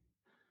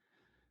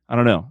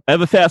don't know. I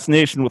have a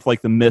fascination with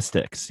like the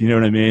mystics. You know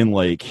what I mean?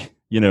 Like,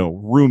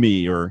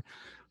 Rumi or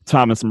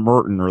Thomas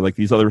Merton or like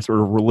these other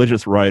sort of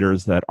religious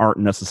writers that aren't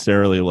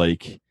necessarily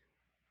like,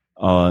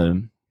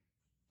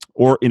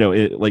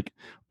 like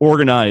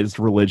organized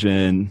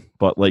religion,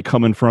 but like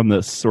coming from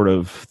this sort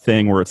of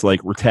thing where it's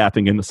like we're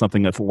tapping into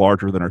something that's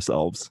larger than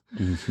ourselves,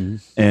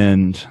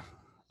 and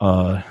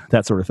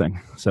that sort of thing.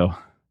 So,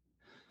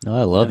 no,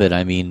 I love it.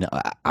 I mean,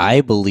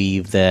 I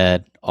believe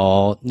that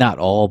not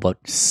all, but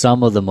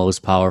some of the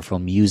most powerful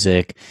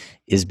music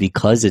is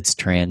because it's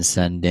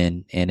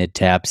transcendent and it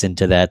taps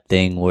into that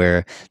thing where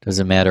it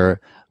doesn't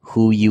matter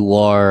who you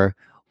are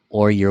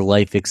or your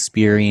life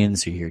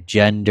experience or your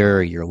gender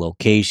or your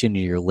location or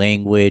your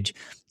language.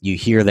 You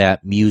hear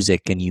that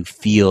music and you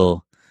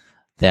feel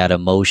that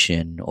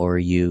emotion, or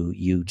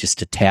you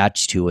just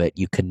attach to it.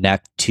 You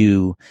connect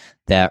to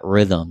that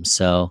rhythm.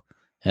 So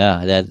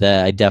yeah,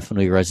 that I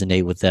definitely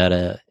resonate with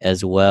that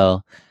as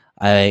well.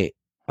 I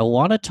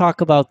want to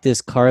talk about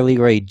this Carly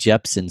Rae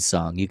Jepsen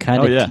song. You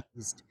kind of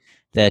teased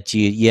that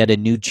you had a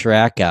new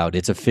track out.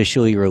 It's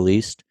officially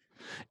released.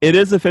 It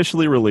is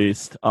officially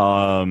released.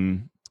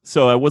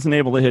 So I wasn't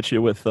able to hit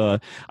you with. I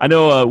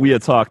know we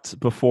had talked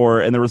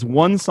before, and there was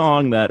one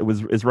song that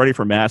is ready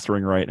for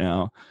mastering right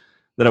now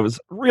that I was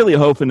really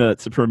hoping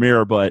to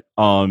premiere, but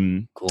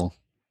cool.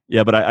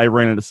 Yeah, but I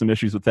ran into some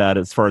issues with that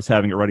as far as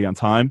having it ready on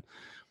time.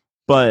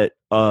 But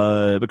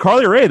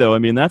Carly Rae, though, I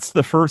mean, that's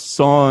the first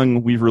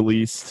song we've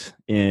released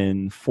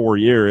in 4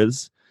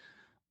 years.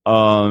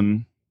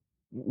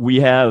 We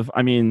have,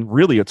 I mean,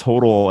 really a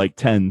total like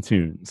 10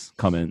 tunes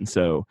coming.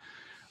 So.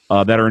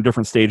 That are in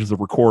different stages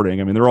of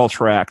recording. I mean, they're all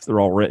tracked, they're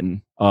all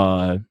written.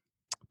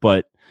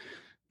 But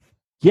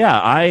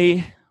yeah,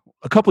 a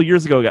couple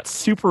years ago got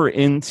super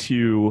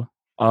into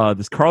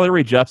this Carly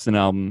Rae Jepsen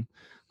album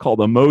called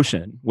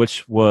Emotion,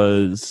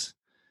 that's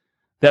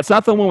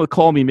not the one with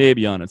Call Me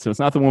Maybe on it. So it's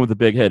not the one with the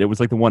big hit. It was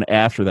like the one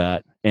after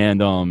that.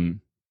 And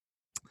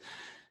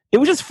it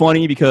was just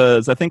funny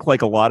because I think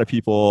like a lot of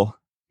people,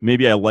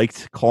 maybe I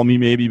liked Call Me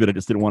Maybe, but I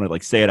just didn't want to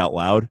like say it out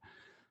loud.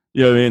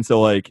 You know what I mean? So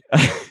like...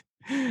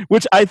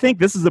 Which I think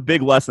this is a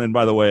big lesson,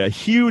 by the way, a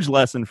huge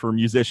lesson for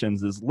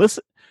musicians is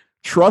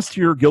trust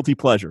your guilty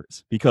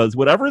pleasures, because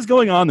whatever is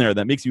going on there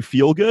that makes you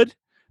feel good,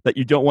 that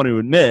you don't want to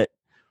admit,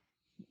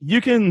 you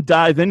can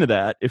dive into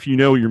that if you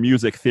know your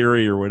music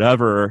theory or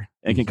whatever,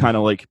 and can kind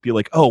of like be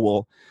like, oh,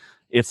 well,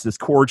 it's this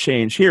chord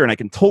change here, and I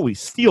can totally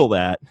steal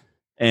that,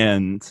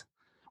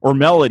 or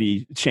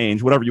melody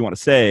change, whatever you want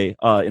to say,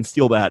 and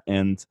steal that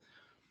and,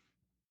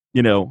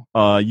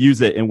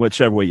 use it in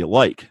whichever way you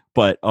like.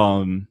 But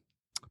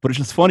it's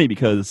just funny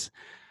because,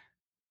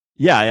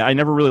 yeah, I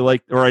never really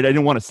liked, or I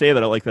didn't want to say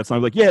that I like that song. I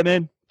was like, yeah,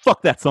 man,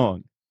 fuck that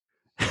song.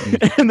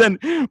 And then,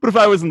 but if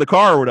I was in the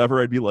car or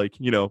whatever, I'd be like,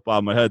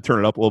 bob my head,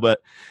 turn it up a little bit.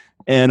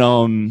 And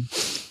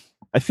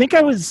I think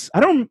I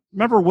don't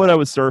remember what I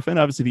was surfing.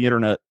 Obviously, the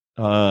internet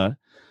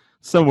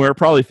somewhere,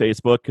 probably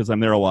Facebook because I'm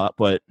there a lot.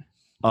 But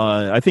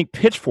I think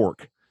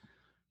Pitchfork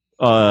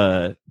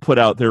put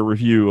out their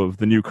review of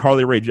the new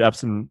Carly Rae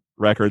Jepsen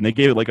record, and they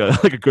gave it like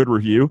a good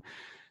review.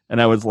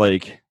 And I was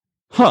like,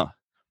 huh.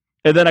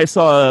 And then I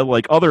saw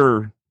like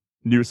other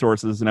news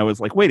sources and I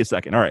was like, wait a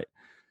second. All right,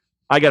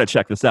 I got to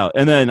check this out.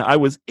 And then I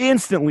was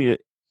instantly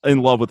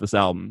in love with this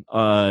album.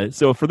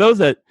 So for those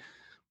that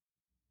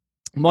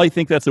might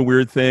think that's a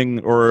weird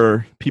thing,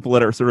 or people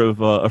that are sort of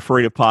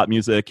afraid of pop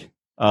music,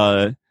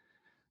 well,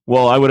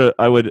 I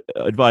would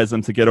advise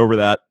them to get over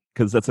that,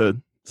 because that's a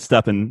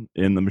step in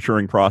the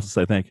maturing process,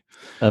 I think.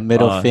 A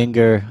middle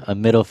finger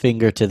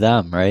to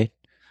them, right?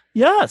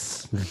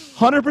 Yes,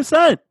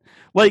 100%.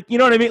 Like, you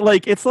know what I mean?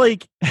 Like, it's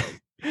like, not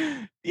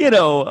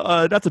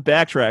to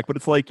backtrack, but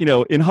it's like,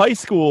 in high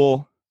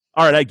school,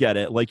 all right, I get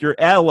it. Like, you're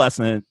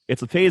adolescent.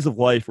 It's a phase of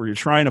life where you're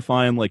trying to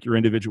find like your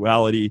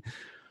individuality.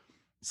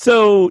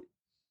 So,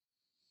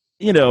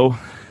 you know,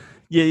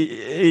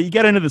 you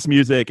get into this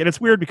music, and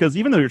it's weird because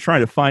even though you're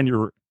trying to find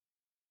your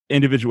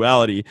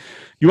individuality,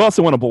 you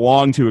also want to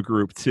belong to a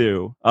group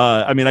too.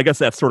 I mean, I guess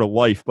that's sort of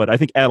life, but I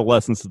think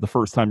adolescence is the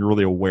first time you're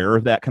really aware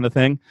of that kind of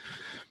thing,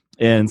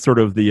 and sort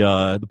of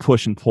the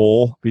push and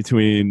pull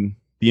between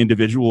the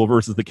individual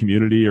versus the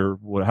community, or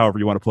however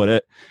you want to put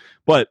it.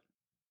 But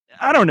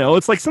I don't know.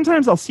 It's like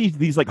sometimes I'll see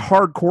these like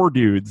hardcore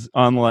dudes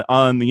on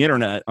the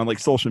internet, on like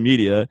social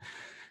media,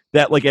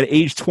 that like at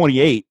age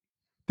 28,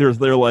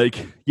 they're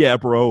like, yeah,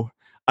 bro,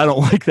 I don't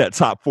like that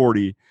top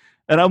 40.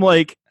 And I'm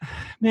like,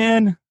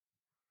 man,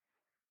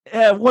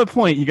 at what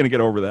point are you going to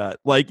get over that?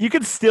 Like, you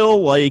could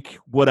still like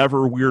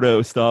whatever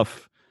weirdo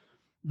stuff.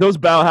 Those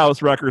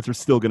Bauhaus records are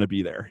still going to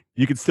be there.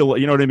 You could still,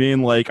 you know what I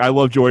mean? Like, I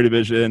love Joy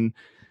Division.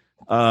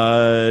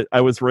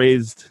 I was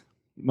raised,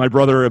 my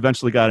brother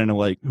eventually got into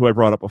like, who I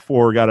brought up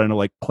before, got into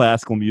like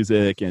classical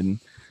music, and,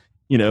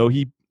 you know,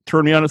 he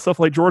turned me on to stuff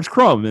like George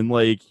Crumb and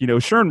like, you know,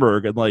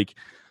 Schoenberg, and like,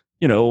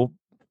 you know,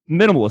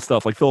 minimalist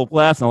stuff like Philip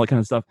Glass and all that kind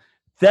of stuff.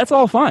 That's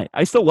all fine.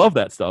 I still love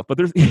that stuff. But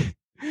there's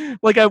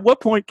like, at what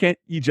point can't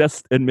you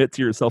just admit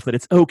to yourself that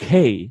it's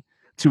okay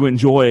to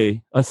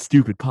enjoy a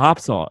stupid pop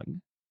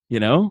song, you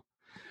know?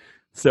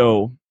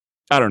 So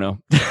I don't know.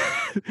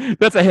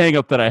 That's a hang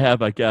up that I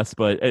have, I guess.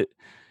 But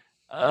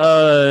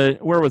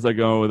where was I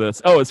going with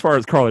this? Oh, as far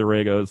as Carly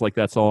Rae goes, like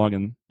that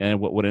song and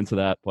what went into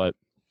that. But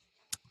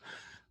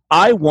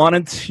I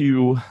wanted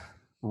to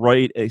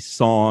write a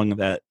song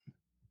that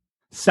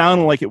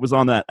sounded like it was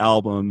on that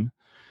album,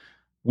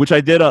 which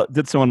I did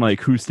so on my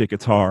acoustic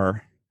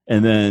guitar.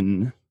 And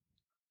then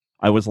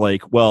I was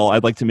like, well,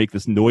 I'd like to make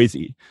this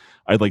noisy.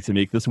 I'd like to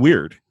make this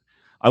weird.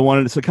 I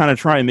wanted to kind of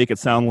try and make it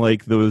sound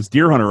like those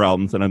Deer Hunter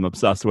albums that I'm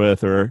obsessed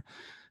with, or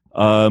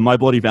My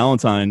Bloody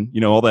Valentine,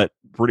 you know, all that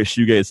British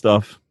shoegaze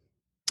stuff,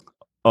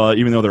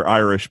 even though they're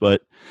Irish,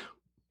 but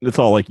it's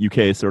all like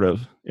UK sort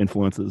of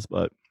influences.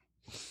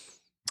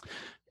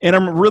 And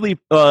I'm really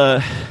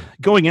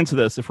going into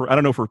this, I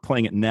don't know if we're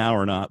playing it now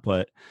or not,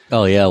 but...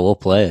 Oh, yeah, we'll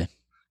play it.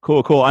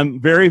 Cool. I'm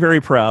very,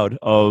 very proud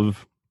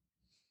of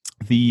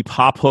the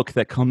pop hook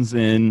that comes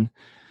in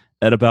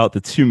at about the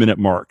 2-minute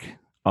mark.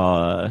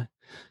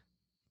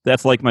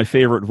 That's like my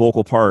favorite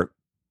vocal part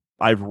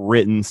I've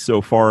written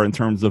so far in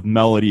terms of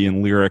melody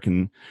and lyric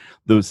and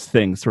those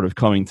things sort of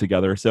coming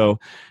together. So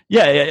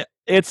yeah,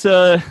 it's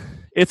a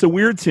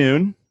weird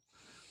tune,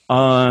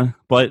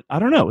 but I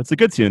don't know. It's a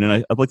good tune,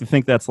 and I'd like to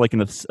think that's like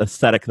an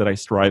aesthetic that I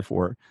strive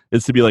for,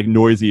 is to be like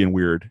noisy and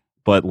weird,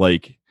 but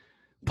like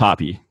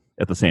poppy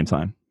at the same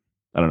time.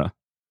 I don't know.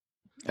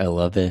 I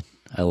love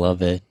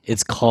it.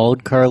 It's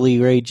called Carly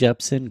Rae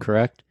Jepsen,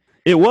 correct?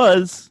 It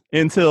was,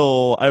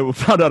 until I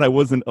found out I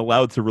wasn't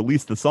allowed to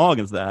release the song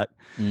as that.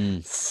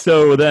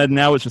 So then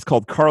now it's just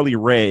called Carly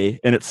Rae,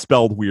 and it's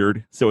spelled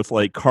weird. So it's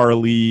like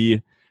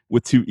Carly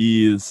with 2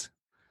 E's,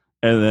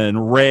 and then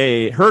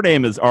Ray. Her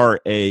name is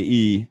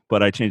R-A-E,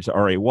 but I changed to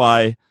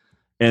R-A-Y,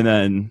 and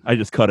then I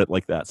just cut it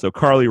like that. So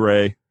Carly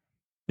Rae,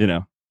 you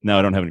know, now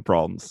I don't have any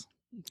problems.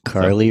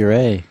 Carly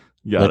Rae.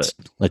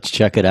 Let's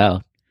check it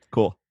out.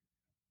 Cool.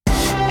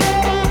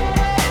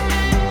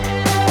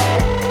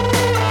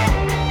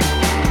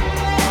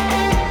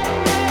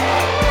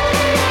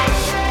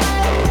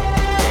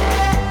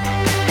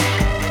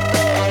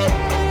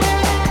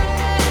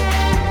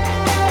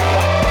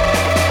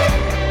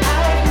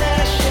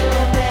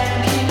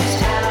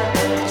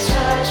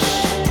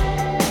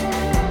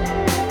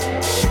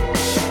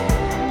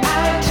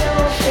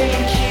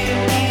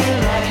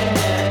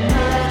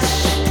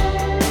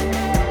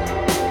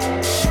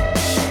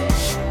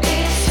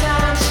 It's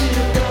time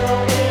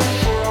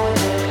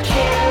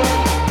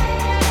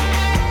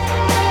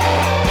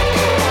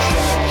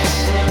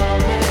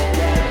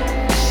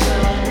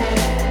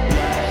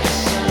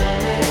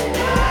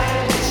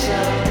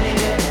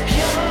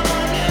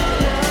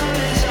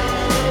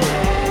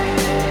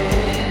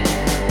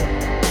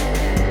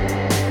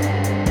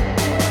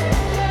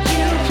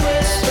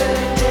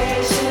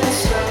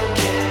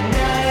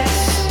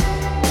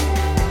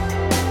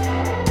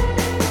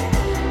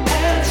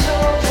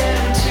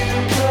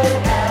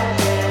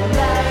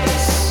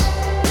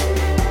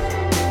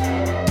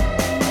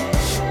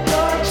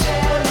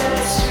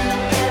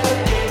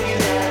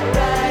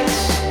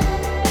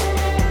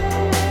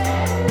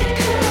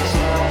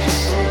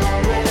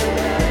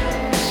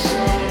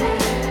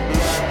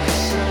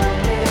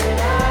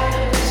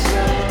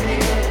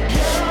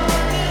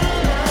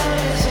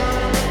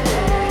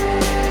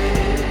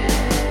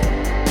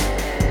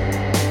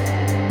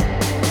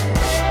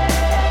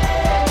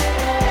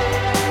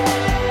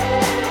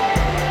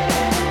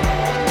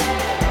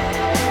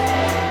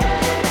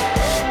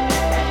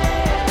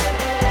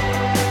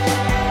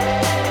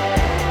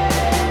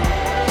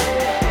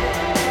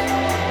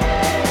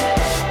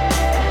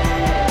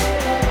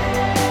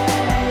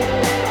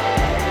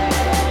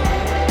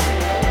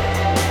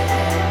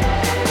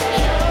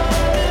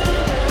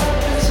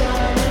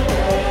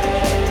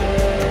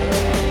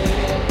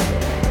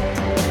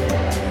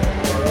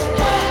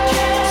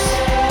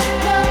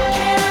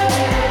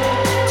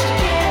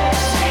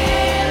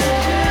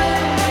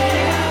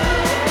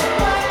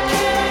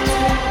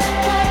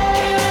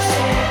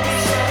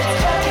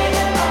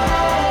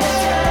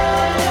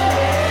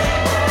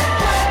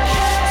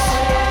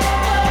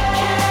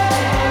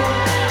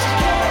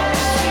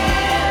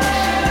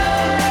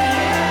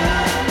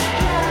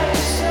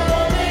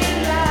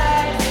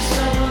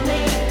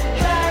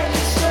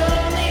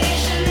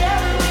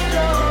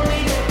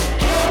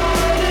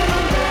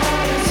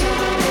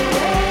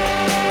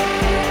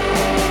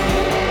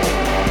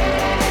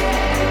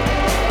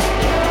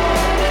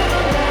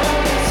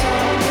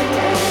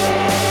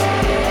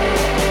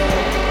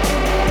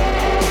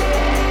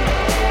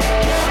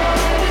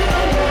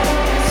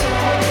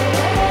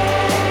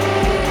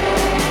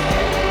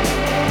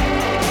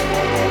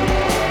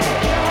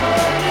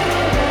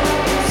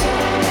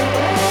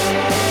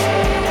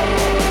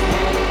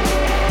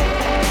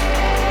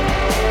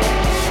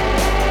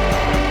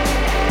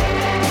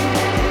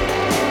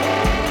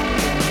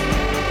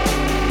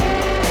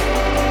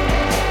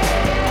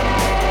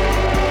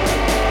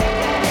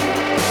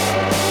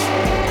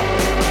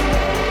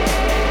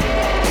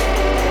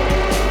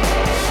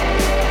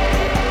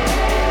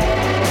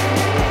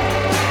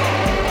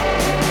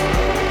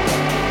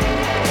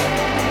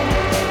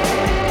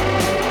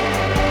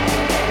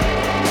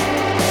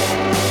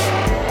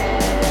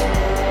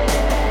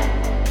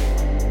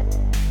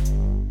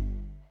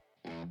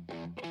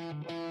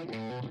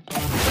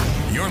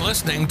You're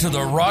listening to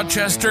the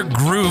Rochester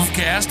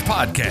Groovecast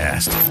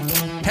podcast.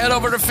 Head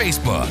over to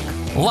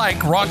Facebook,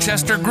 like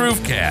Rochester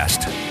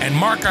Groovecast, and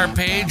mark our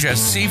page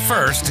as See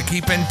First to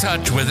keep in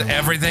touch with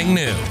everything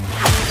new.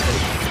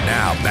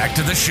 Now, back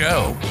to the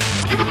show.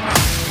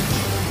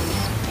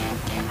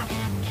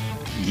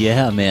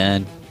 Yeah,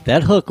 man.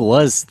 That hook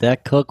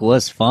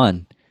was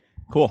fun.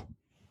 Cool.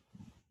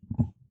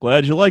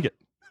 Glad you like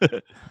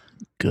it.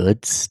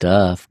 Good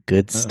stuff.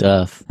 Good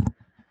stuff.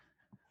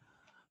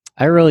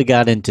 I really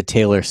got into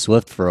Taylor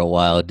Swift for a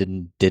while.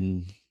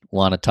 Didn't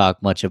want to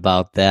talk much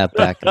about that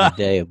back in the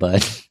day,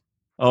 but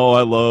Oh,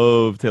 I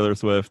love Taylor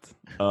Swift.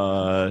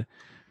 Not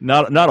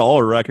all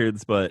her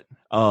records, but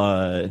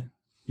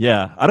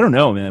yeah, I don't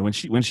know, man.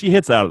 When she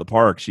hits out of the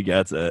park, she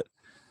gets it.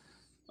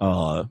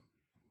 Yeah,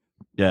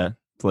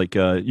 it's like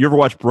you ever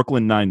watch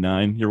Brooklyn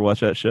Nine-Nine? You ever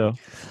watch that show?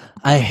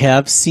 I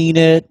have seen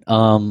it,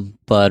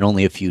 but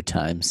only a few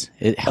times.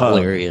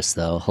 Hilarious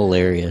though,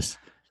 hilarious.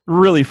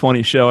 Really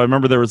funny show. I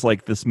remember there was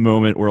like this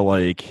moment where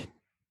like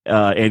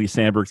Andy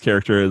Samberg's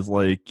character is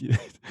like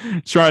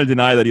trying to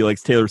deny that he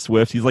likes Taylor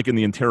Swift. He's like in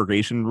the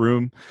interrogation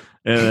room,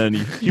 and then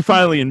he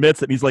finally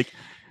admits it. And he's like,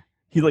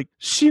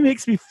 she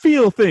makes me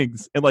feel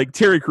things. And like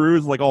Terry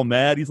Crews is like all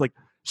mad. He's like,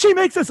 she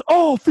makes us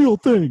all feel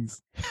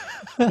things.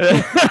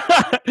 Yeah,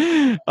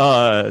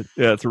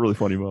 it's a really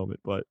funny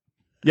moment. But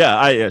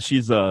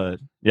she's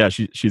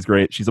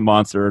great. She's a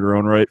monster in her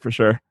own right for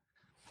sure.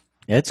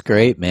 It's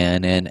great,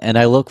 man, and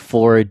I look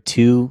forward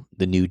to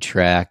the new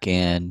track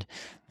and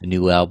the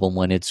new album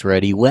when it's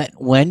ready. Where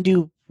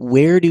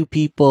do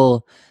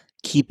people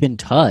keep in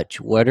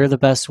touch? What are the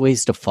best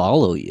ways to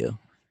follow you?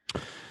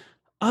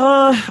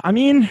 I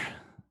mean,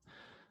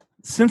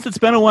 since it's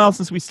been a while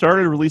since we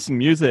started releasing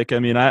music, I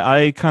mean,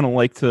 I kind of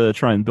like to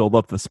try and build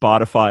up the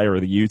Spotify or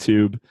the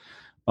YouTube.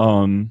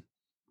 I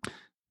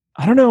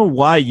don't know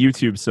why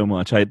YouTube so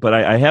much, but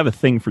I have a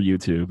thing for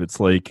YouTube.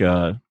 It's like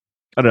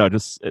I don't know,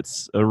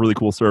 it's a really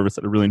cool service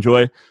that I really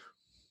enjoy.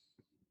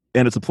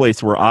 And it's a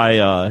place where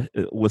I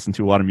listen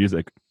to a lot of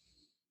music.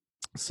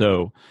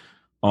 So,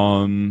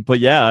 but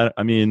yeah,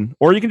 I mean,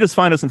 or you can just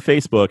find us on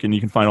Facebook and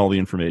you can find all the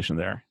information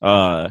there.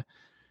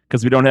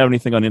 Because we don't have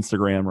anything on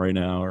Instagram right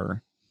now,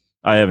 or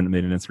I haven't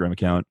made an Instagram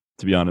account,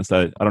 to be honest.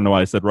 I don't know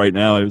why I said right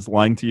now. I was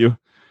lying to you.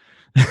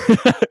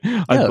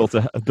 I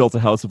built a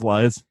house of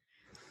lies.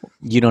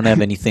 You don't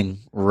have anything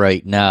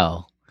right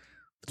now.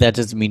 That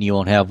doesn't mean you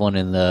won't have one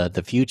in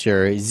the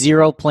future.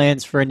 Zero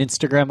plans for an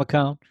Instagram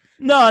account?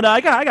 No, I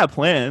got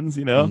plans.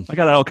 You know, I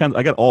got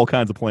all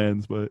kinds of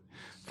plans, but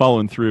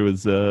following through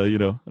is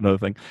another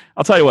thing.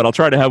 I'll tell you what. I'll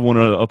try to have one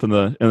up in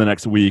the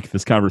next week.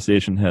 This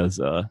conversation has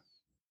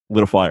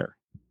lit a fire.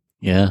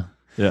 Yeah.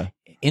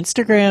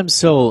 Instagram.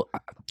 So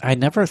I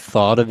never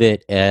thought of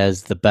it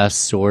as the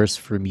best source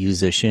for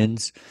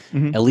musicians,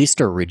 at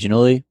least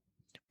originally.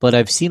 But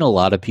I've seen a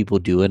lot of people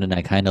do it, and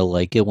I kind of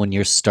like it when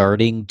you're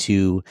starting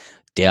to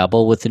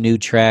dabble with a new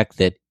track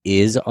that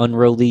is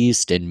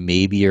unreleased, and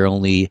maybe you're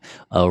only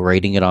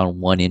writing it on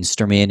one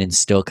instrument and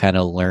still kind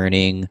of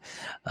learning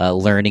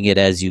it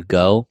as you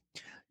go.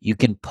 You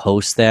can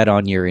post that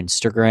on your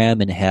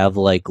Instagram and have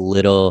like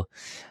little,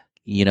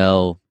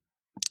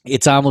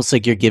 it's almost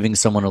like you're giving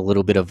someone a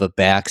little bit of a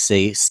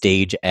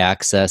backstage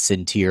access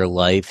into your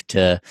life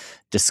to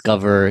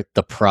discover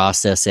the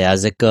process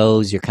as it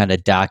goes. You're kind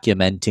of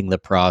documenting the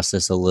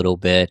process a little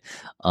bit.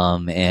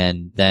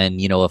 And then,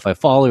 if I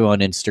follow you on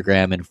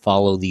Instagram and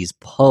follow these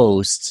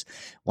posts,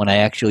 when I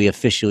actually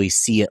officially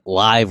see it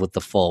live with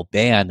the full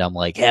band, I'm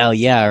like, hell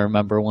yeah, I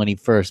remember when he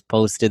first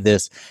posted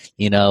this,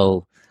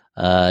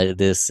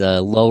 this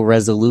low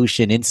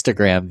resolution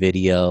Instagram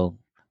video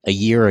a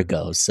year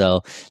ago.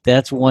 So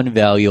that's one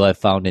value I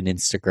found in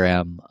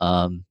Instagram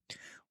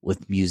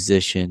with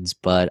musicians,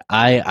 but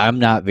I'm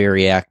not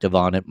very active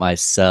on it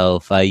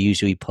myself. I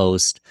usually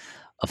post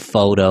a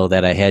photo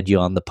that I had you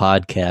on the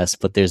podcast,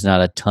 but there's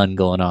not a ton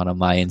going on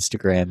my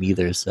Instagram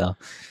either. So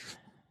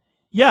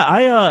yeah,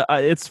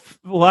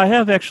 I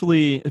have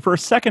actually, for a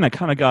second I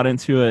kind of got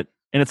into it,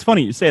 and it's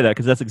funny you say that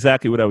because that's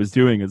exactly what I was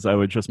doing. Is I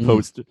would just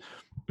post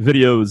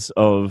videos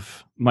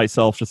of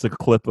myself, just a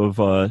clip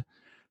of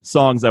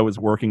songs I was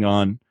working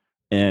on,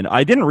 and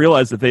I didn't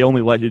realize that they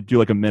only let you do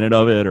like a minute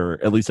of it,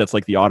 or at least that's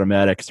like the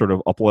automatic sort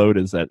of upload,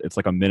 is that it's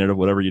like a minute of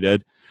whatever you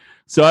did.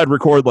 So I'd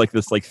record like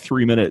this like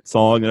 3-minute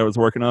song that I was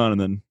working on,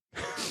 and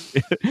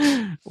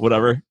then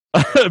whatever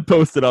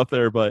post it up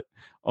there. But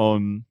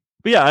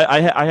yeah,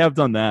 I have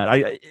done that.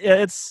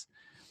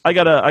 I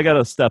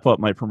gotta step up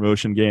my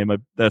promotion game.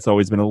 That's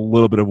always been a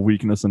little bit of a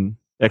weakness, and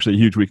actually a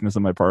huge weakness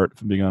on my part,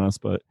 if I'm being honest.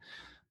 But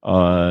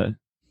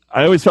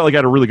I always felt like I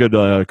had a really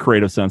good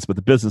creative sense, but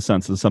the business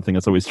sense is something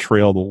that's always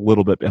trailed a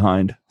little bit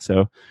behind.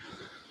 So,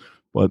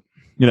 but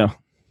you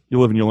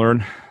live and you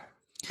learn.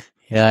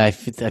 Yeah, I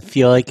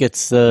feel like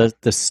it's the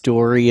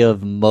story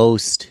of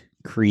most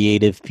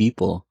creative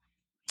people.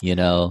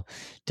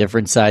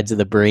 Different sides of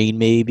the brain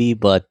maybe,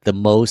 but the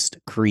most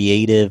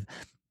creative,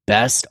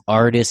 best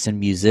artists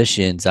and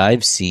musicians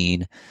I've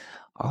seen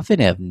often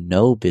have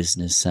no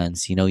business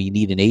sense. You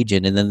need an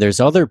agent. And then there's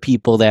other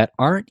people that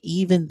aren't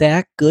even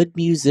that good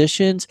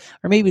musicians,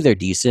 or maybe they're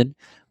decent,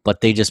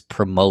 but they just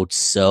promote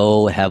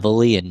so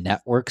heavily and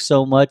network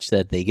so much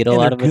that they get a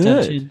lot of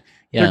attention.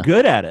 Yeah. They're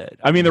good at it.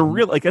 I mean, they're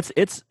real. Like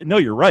it's no,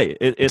 you're right.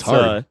 It's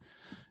hard.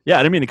 Yeah,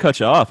 I didn't mean to cut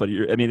you off, but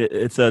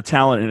it's a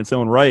talent in its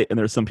own right. And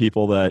there's some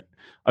people that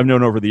I've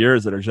known over the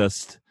years that are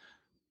just,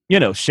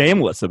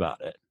 shameless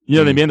about it. You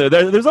know what I mean?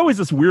 There's always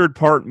this weird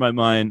part in my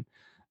mind.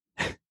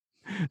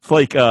 It's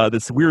like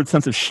this weird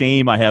sense of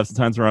shame I have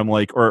sometimes where I'm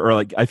like, or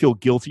like I feel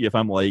guilty if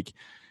I'm like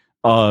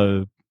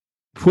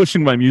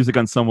pushing my music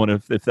on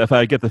someone if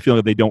I get the feeling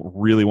that they don't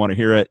really want to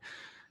hear it,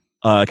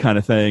 kind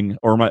of thing,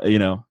 or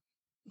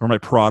my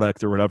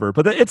product or whatever.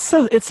 But it's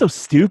so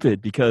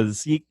stupid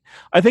because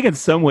I think in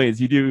some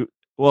ways you do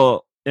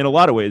well. In a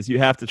lot of ways, you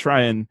have to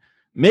try and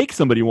make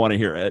somebody want to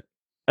hear it,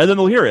 and then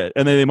they'll hear it,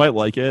 and then they might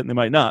like it, and they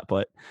might not.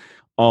 But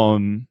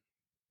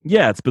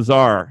yeah, it's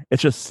bizarre. It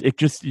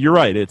just you're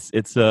right.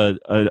 It's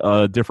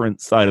a different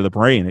side of the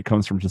brain. It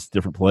comes from just a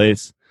different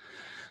place.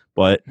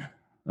 But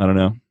I don't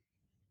know.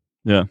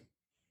 Yeah.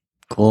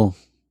 Cool.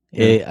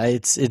 Yeah.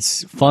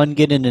 It's fun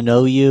getting to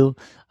know you.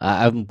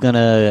 I'm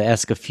gonna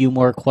ask a few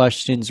more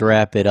questions,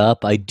 wrap it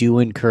up. I do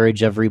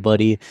encourage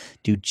everybody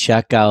to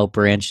check out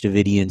Branch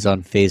Davidians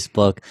on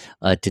Facebook,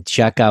 to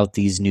check out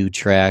these new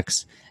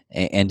tracks,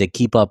 and to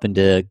keep up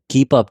to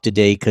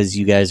date because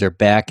you guys are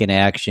back in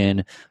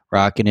action,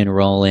 rocking and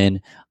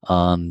rolling.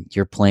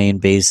 You're playing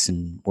bass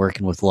and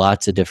working with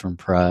lots of different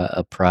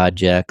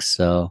projects,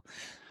 so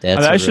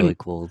that's a really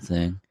cool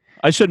thing.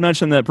 I should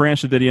mention that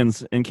Branch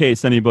Davidians, in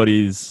case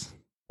anybody's,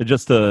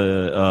 just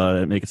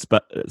to make it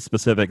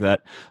specific,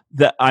 that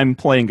I'm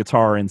playing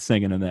guitar and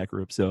singing in that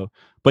group. So,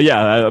 but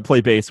yeah, I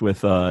play bass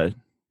with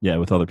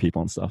with other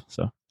people and stuff.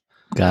 So,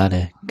 got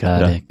it.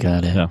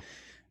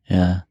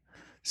 Yeah.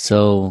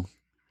 So,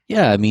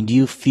 yeah, I mean, do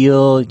you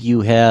feel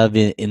you have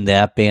in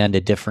that band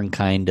a different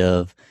kind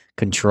of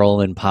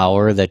control and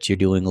power that you're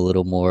doing a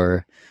little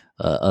more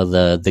of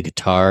the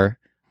guitar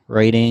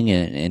writing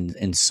and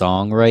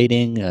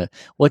songwriting?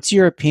 What's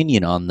your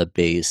opinion on the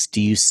bass? Do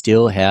you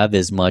still have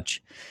as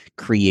much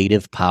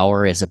creative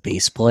power as a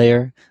bass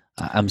player?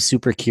 I'm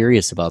super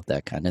curious about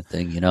that kind of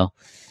thing, No,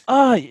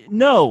 I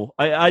know.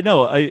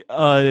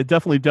 I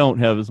definitely don't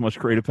have as much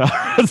creative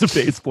power as a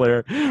bass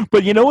player.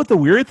 But you know what the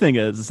weird thing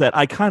is that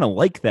I kind of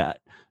like that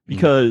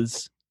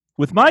because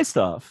with my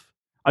stuff,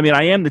 I mean,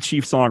 I am the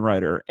chief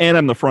songwriter and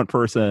I'm the front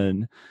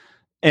person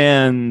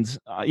and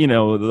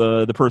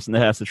the person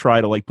that has to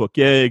try to like book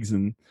gigs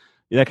and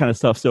that kind of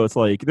stuff. So it's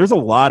like there's a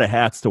lot of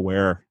hats to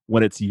wear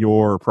when it's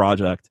your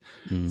project.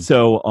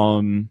 So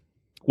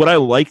what I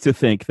like to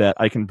think that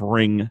I can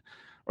bring,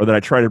 or that I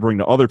try to bring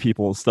to other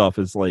people's stuff,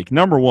 is like,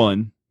 number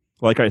one,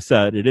 like I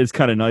said, it is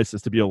kind of nice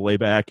just to be able to lay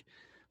back,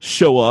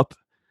 show up,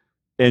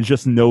 and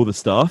just know the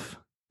stuff,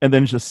 and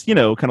then just kind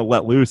of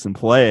let loose and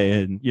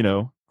play and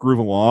groove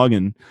along,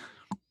 and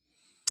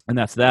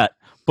that's that.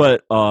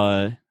 But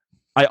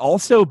I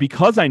also,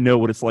 because I know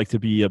what it's like to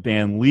be a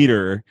band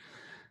leader,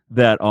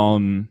 that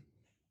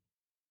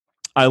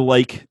I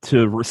like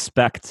to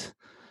respect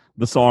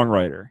the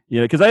songwriter,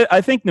 because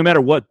I think no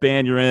matter what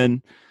band you're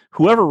in,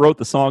 whoever wrote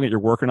the song that you're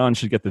working on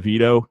should get the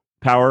veto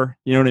power.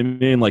 You know what I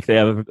mean? Like they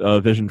have a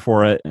vision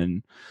for it,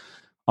 and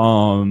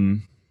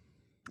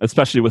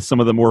especially with some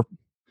of the more,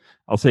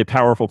 I'll say,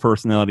 powerful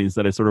personalities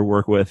that I sort of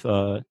work with,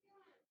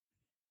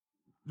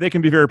 they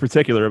can be very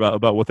particular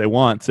about what they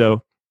want.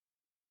 So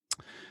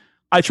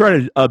I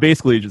try to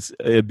basically just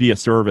be a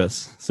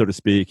service, so to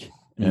speak,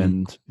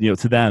 and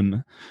to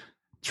them,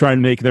 try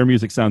and make their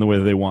music sound the way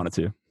that they want it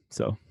to.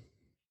 So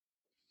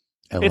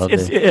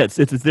it's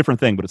a different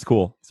thing, but it's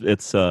cool.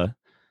 It's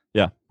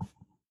yeah,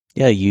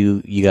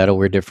 you got to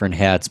wear different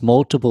hats.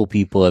 Multiple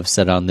people have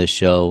said on this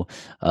show,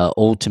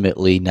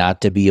 ultimately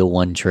not to be a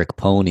one-trick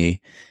pony.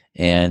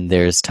 And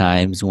there's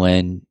times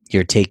when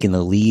you're taking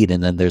the lead,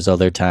 and then there's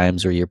other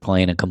times where you're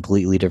playing a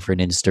completely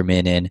different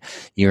instrument and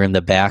you're in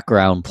the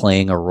background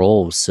playing a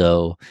role.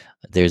 So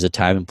there's a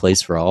time and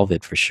place for all of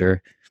it, for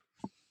sure.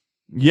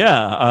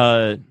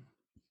 Yeah,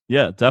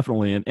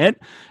 definitely, and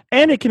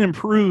it can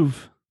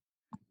improve.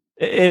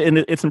 And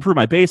it's improved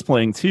my bass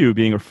playing too,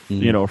 being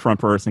a front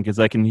person, because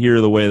I can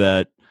hear the way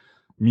that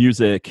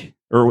music,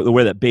 or the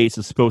way that bass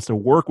is supposed to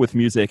work with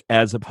music,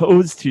 as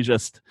opposed to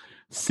just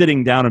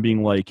sitting down and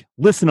being like,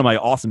 listen to my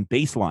awesome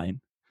bass line.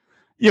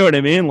 You know what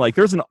I mean? Like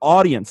there's an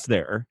audience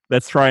there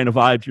that's trying to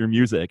vibe to your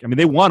music. I mean,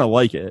 they want to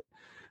like it.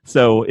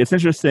 So it's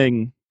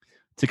interesting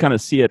to kind of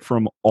see it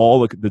from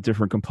all the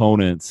different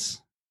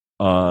components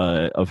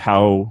of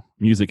how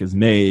music is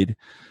made.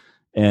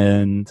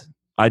 And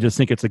I just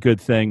think it's a good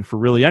thing for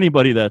really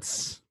anybody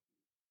that's,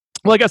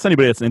 well, I guess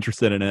anybody that's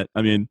interested in it.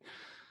 I mean,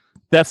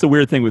 that's the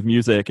weird thing with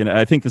music, and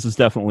I think this is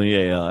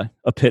definitely a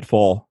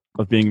pitfall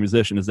of being a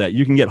musician, is that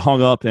you can get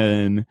hung up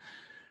in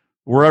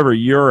wherever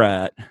you're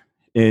at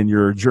in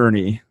your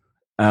journey,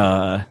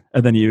 and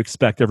then you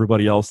expect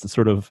everybody else to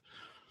sort of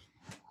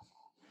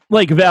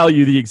like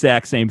value the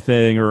exact same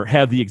thing or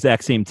have the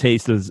exact same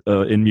taste as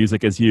in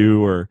music as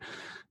you, or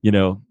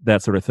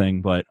that sort of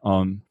thing. But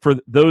for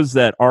those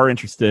that are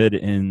interested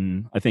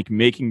in, I think,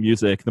 making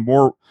music,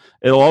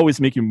 it'll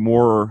always make you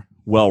more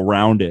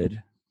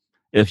well-rounded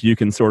if you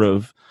can sort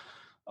of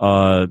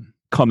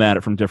come at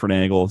it from different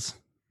angles.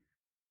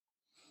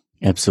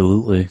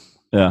 Absolutely.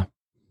 Yeah.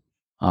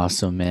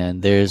 Awesome,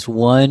 man. There's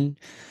a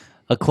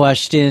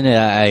question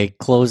I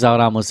close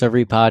out almost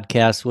every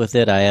podcast with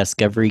it. I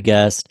ask every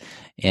guest,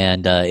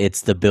 and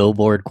it's the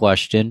Billboard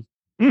question.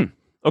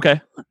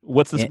 Okay.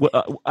 What's this?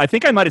 I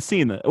think I might have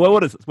seen that.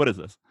 What is this? What is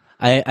this?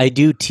 I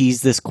do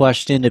tease this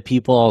question to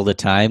people all the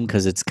time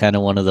because it's kind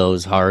of one of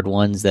those hard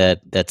ones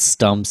that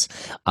stumps.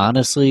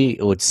 Honestly,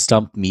 it would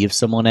stump me if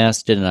someone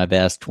asked it, and I've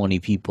asked 20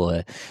 people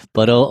it.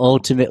 But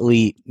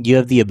ultimately, you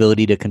have the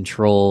ability to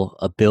control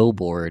a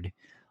billboard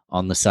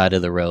on the side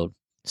of the road.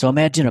 So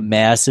imagine a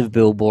massive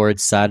billboard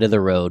side of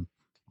the road,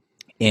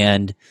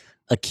 and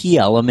a key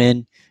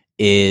element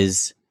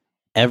is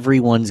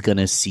everyone's going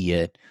to see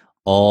it.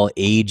 All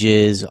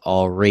ages,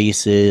 all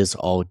races,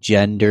 all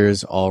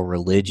genders, all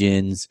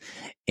religions,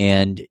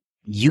 and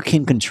you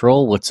can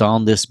control what's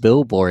on this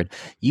billboard.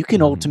 You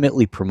can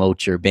ultimately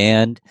promote your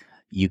band.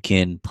 You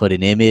can put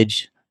an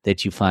image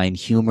that you find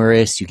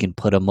humorous. You can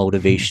put a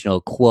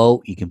motivational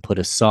quote. You can put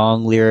a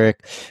song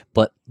lyric,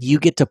 but you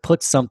get to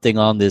put something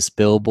on this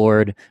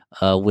billboard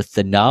with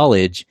the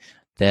knowledge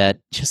that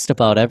just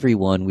about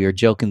everyone, we were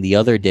joking the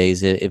other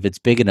days, if it's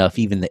big enough,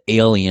 even the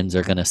aliens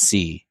are going to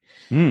see.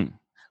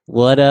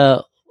 What,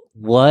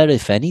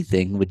 if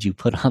anything, would you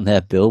put on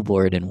that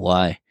billboard, and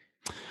why?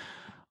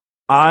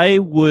 I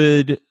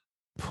would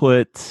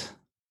put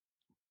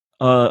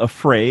a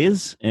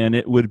phrase, and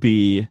it would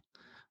be,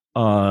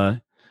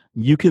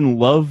 you can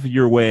love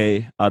your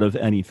way out of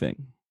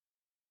anything.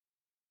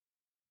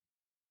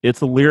 It's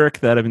a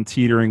lyric that I've been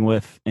teetering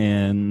with,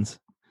 and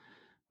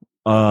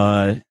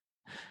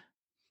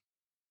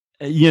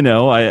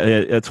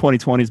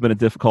 2020 has been a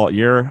difficult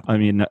year. I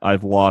mean,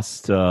 I've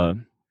lost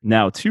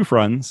now 2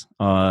 friends.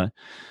 By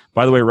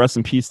the way, rest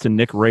in peace to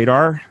Nick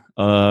Radar,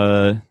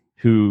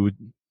 who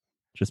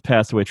just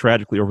passed away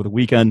tragically over the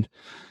weekend.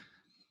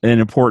 An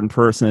important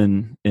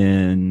person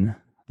in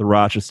the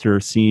Rochester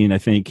scene, I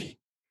think.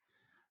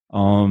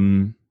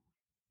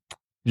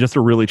 Just a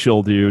really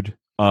chill dude.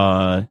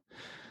 And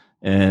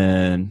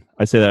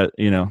I say that,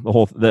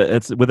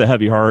 it's with a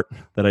heavy heart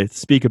that I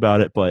speak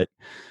about it, but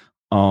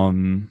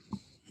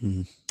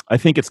I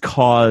think it's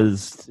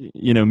caused,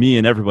 me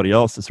and everybody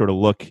else to sort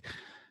of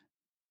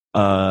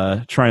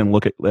try and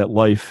look at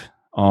life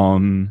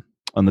on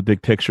the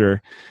big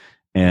picture.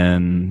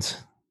 And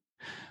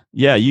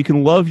yeah, you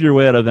can love your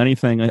way out of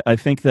anything. I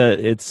think that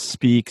it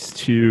speaks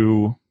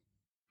to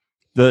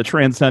the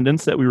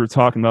transcendence that we were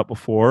talking about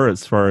before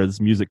as far as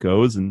music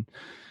goes. And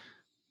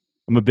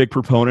I'm a big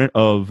proponent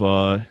of,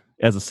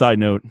 as a side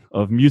note,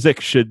 of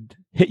music should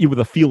hit you with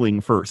a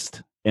feeling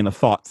first and a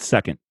thought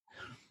second.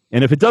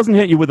 And if it doesn't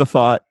hit you with a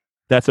thought,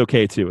 that's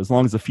okay too, as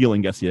long as the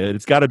feeling gets you.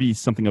 It's got to be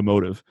something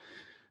emotive.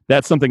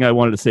 That's something I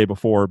wanted to say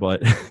before,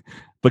 but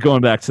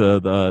going back to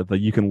the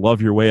you can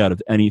love your way out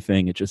of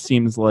anything, it just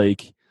seems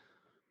like,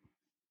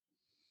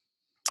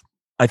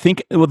 I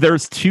think,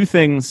 there's 2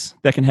 things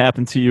that can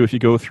happen to you if you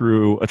go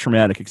through a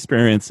traumatic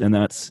experience, and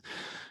that's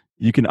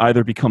you can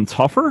either become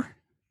tougher.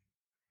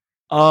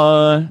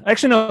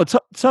 Actually, no.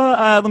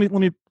 Let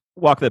me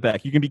walk that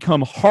back. You can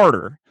become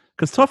harder,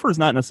 because tougher is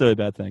not necessarily a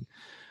bad thing.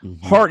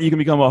 You can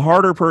become a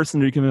harder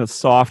person, or you can become a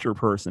softer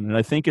person, and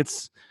I think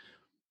it's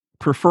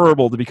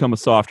preferable to become a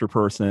softer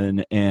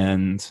person.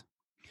 And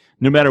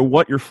no matter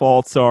what your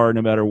faults are,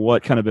 no matter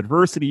what kind of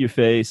adversity you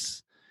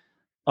face,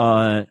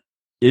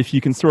 if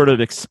you can sort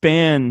of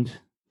expand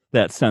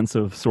that sense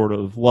of sort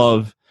of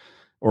love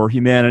or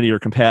humanity or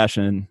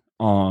compassion,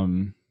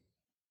 you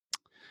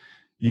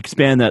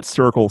expand that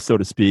circle, so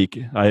to speak.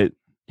 I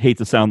hate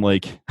to sound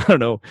like, I don't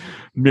know,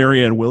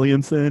 Marianne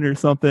Williamson or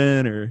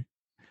something, or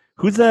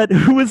who's that?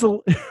 Who is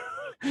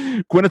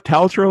Gwyneth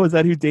Paltrow? Is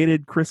that who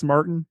dated Chris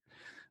Martin?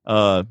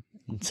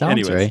 It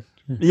sounds right.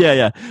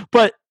 Yeah.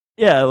 But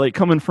yeah, like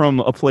coming from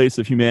a place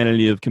of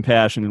humanity, of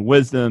compassion and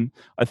wisdom,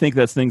 I think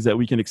that's things that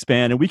we can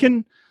expand, and we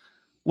can,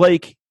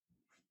 like,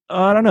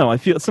 I don't know. I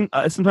feel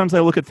sometimes I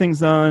look at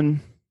things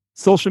on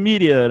social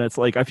media, and it's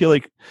like, I feel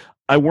like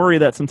I worry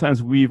that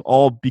sometimes we've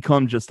all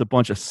become just a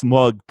bunch of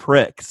smug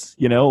pricks,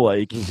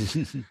 like,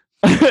 and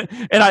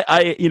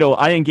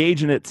I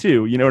engage in it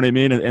too, you know what I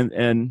mean?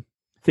 And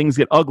things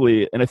get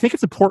ugly. And I think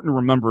it's important to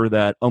remember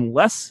that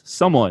unless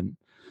someone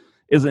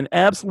is an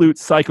absolute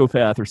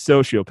psychopath or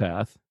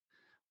sociopath,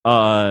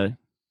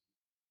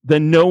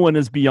 then no one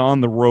is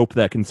beyond the rope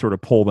that can sort of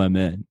pull them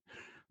in.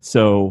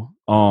 So,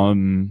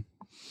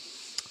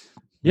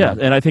 yeah,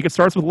 and I think it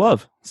starts with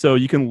love. So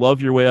you can love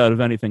your way out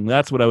of anything.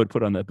 That's what I would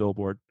put on that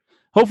billboard.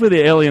 Hopefully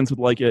the aliens would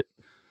like it,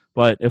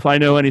 but if I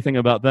know anything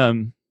about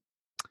them,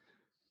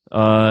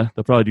 they'll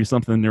probably do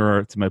something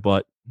nearer to my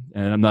butt,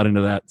 and I'm not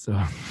into that. So,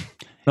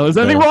 no, there's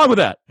anything wrong with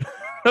that.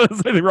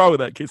 There's anything wrong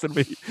with that, in case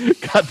anybody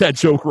got that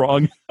joke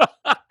wrong.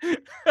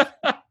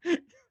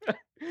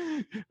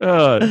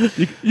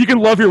 You can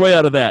love your way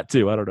out of that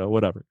too. I don't know,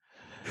 whatever.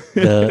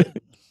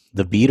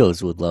 The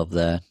Beatles would love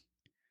that.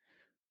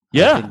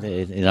 Yeah. I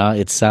think that,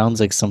 it sounds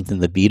like something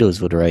the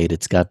Beatles would write.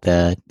 It's got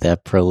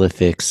that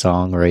prolific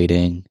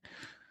songwriting,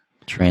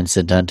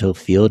 transcendental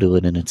feel to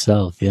it in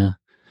itself. Yeah.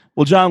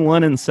 Well, John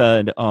Lennon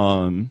said,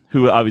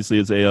 who obviously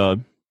is a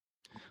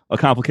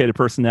complicated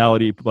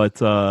personality,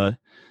 but with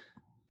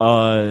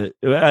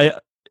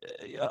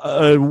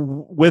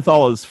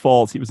all his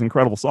faults, he was an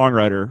incredible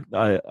songwriter.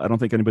 I don't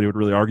think anybody would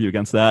really argue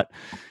against that.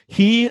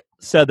 He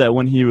said that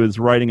when he was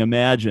writing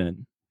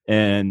Imagine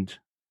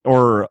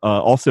or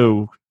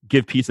also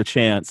Give Peace a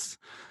Chance,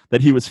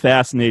 that he was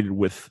fascinated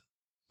with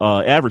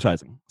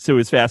advertising. So he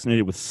was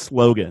fascinated with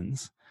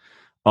slogans,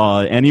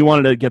 and he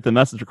wanted to get the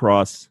message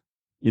across,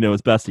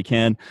 as best he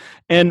can.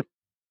 And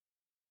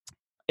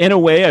in a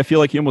way, I feel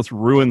like he almost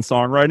ruined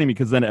songwriting,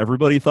 because then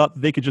everybody thought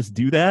that they could just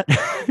do that.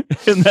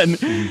 And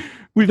then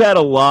we've had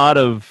a lot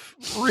of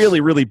really,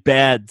 really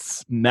bad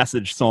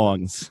message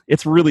songs.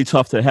 It's really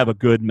tough to have a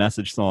good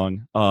message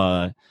song.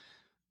 But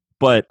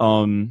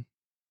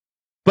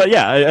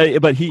yeah,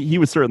 but he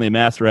was certainly a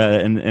master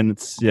at it, and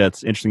it's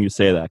interesting you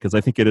say that, because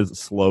I think it is a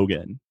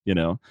slogan,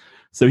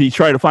 So he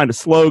tried to find a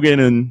slogan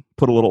and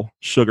put a little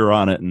sugar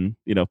on it, and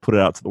put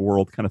it out to the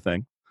world, kind of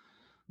thing.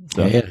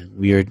 So. Yeah,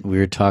 we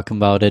were talking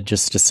about it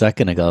just a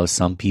second ago.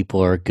 Some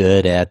people are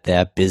good at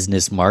that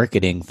business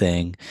marketing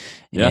thing,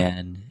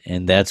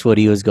 and that's what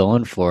he was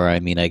going for. I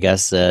mean, I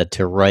guess to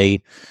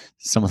write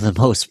some of the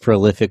most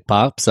prolific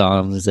pop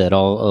songs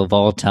of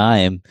all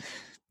time,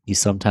 you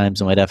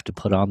sometimes might have to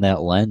put on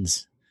that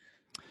lens.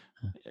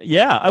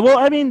 Yeah, well,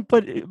 I mean,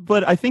 but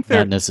I think they're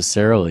not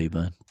necessarily,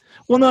 but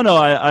well, no,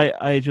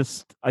 I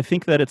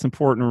think that it's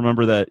important to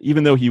remember that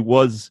even though he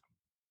was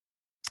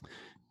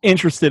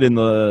interested in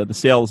the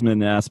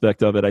salesman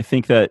aspect of it, I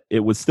think that it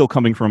was still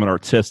coming from an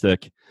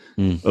artistic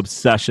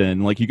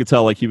obsession. Like, you could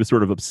tell, like, he was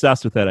sort of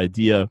obsessed with that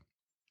idea.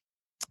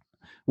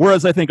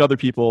 Whereas I think other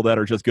people that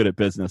are just good at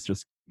business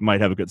just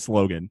might have a good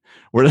slogan.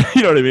 Where,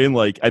 you know what I mean?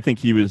 Like, I think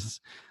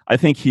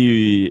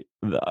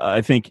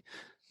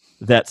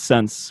that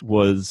sense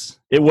was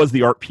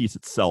the art piece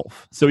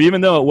itself. So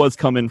even though it was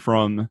coming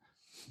from,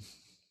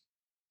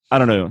 I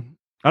don't know.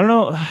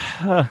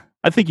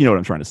 I think you know what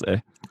I'm trying to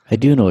say. I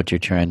do know what you're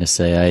trying to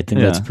say. I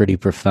think that's pretty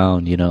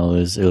profound. It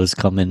was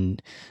coming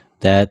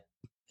that,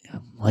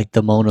 like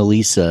the Mona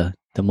Lisa.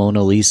 The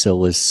Mona Lisa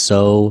was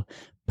so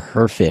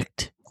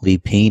perfectly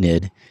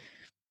painted,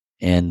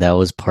 and that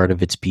was part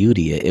of its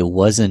beauty. It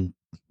wasn't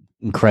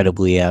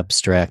incredibly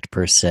abstract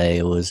per se.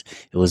 It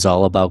was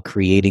all about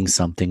creating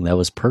something that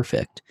was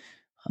perfect.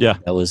 Yeah,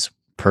 that was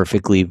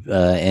perfectly.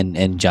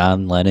 And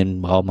John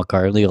Lennon, Paul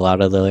McCartney, a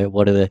lot of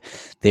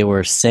they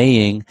were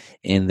saying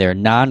in their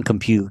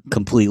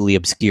completely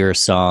obscure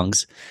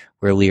songs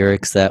were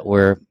lyrics that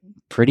were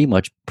pretty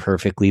much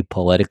perfectly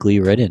poetically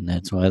written.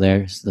 That's why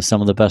they're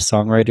some of the best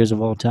songwriters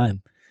of all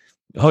time.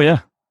 Oh yeah.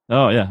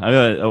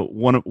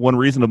 One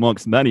reason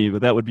amongst many,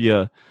 but that would be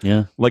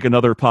like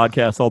another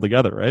podcast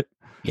altogether, right?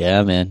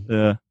 Yeah, man.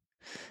 Yeah.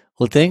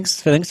 Well,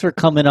 thanks for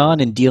coming on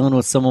and dealing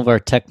with some of our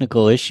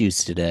technical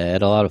issues today. I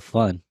had a lot of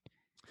fun.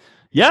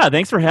 Yeah,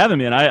 thanks for having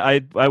me. And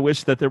I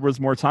wish that there was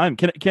more time.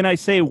 Can I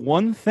say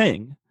one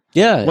thing?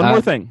 Yeah, one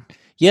more thing.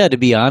 Yeah, to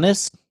be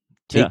honest,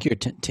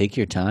 take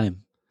your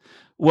time.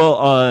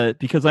 Well,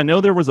 because I know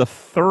there was a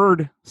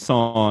third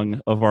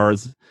song of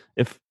ours.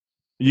 If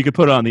you could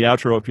put it on the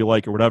outro if you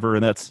like or whatever,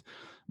 and that's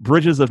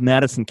Bridges of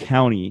Madison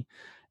County.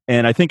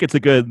 And I think it's a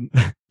good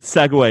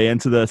segue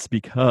into this,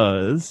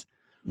 because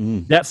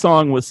that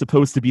song was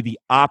supposed to be the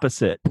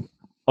opposite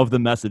of the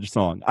message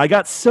song. I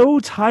got so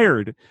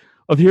tired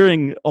of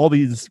hearing all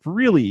these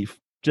really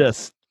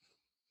just,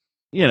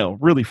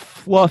 really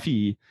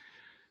fluffy,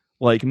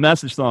 like,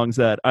 message songs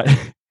that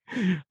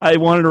I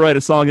wanted to write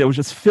a song that was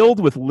just filled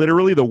with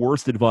literally the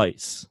worst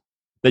advice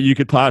that you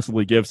could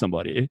possibly give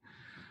somebody.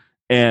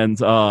 And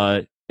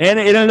it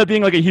ended up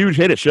being like a huge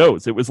hit at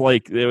shows. It was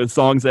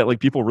songs that, like,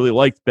 people really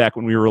liked back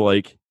when we were,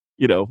 like,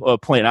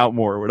 playing out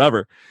more or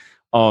whatever.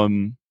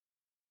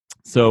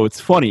 So it's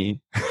funny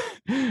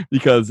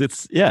because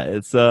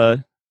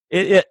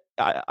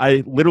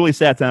I literally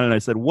sat down and I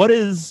said, what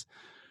is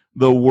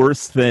the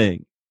worst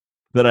thing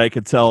that I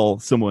could tell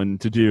someone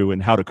to do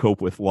and how to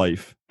cope with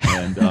life?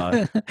 And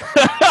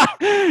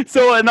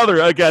so another,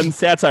 again,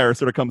 satire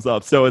sort of comes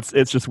up. So it's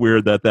just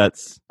weird I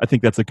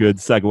think that's a good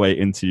segue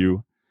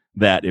into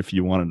that, if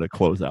you wanted to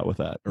close out with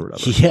that or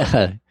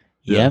whatever.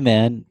 Yeah,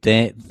 man.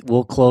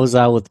 We'll close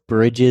out with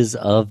Bridges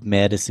of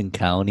Madison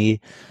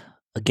County.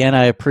 Again,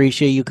 I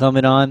appreciate you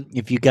coming on.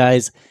 If you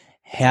guys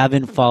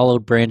haven't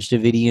followed Branch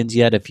Davidians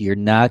yet, if you're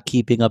not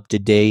keeping up to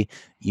date,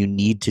 you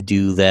need to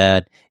do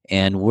that.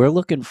 And we're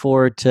looking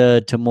forward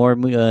to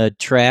more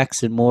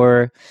tracks and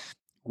more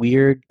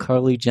weird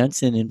Carly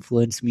Jensen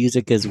influenced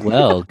music as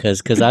well,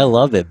 because I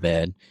love it,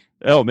 man.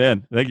 Oh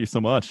man, thank you so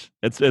much.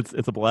 It's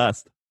a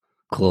blast.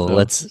 Cool.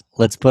 So.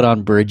 Let's put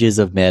on Bridges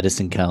of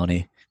Madison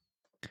County.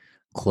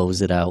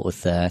 Close it out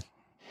with that.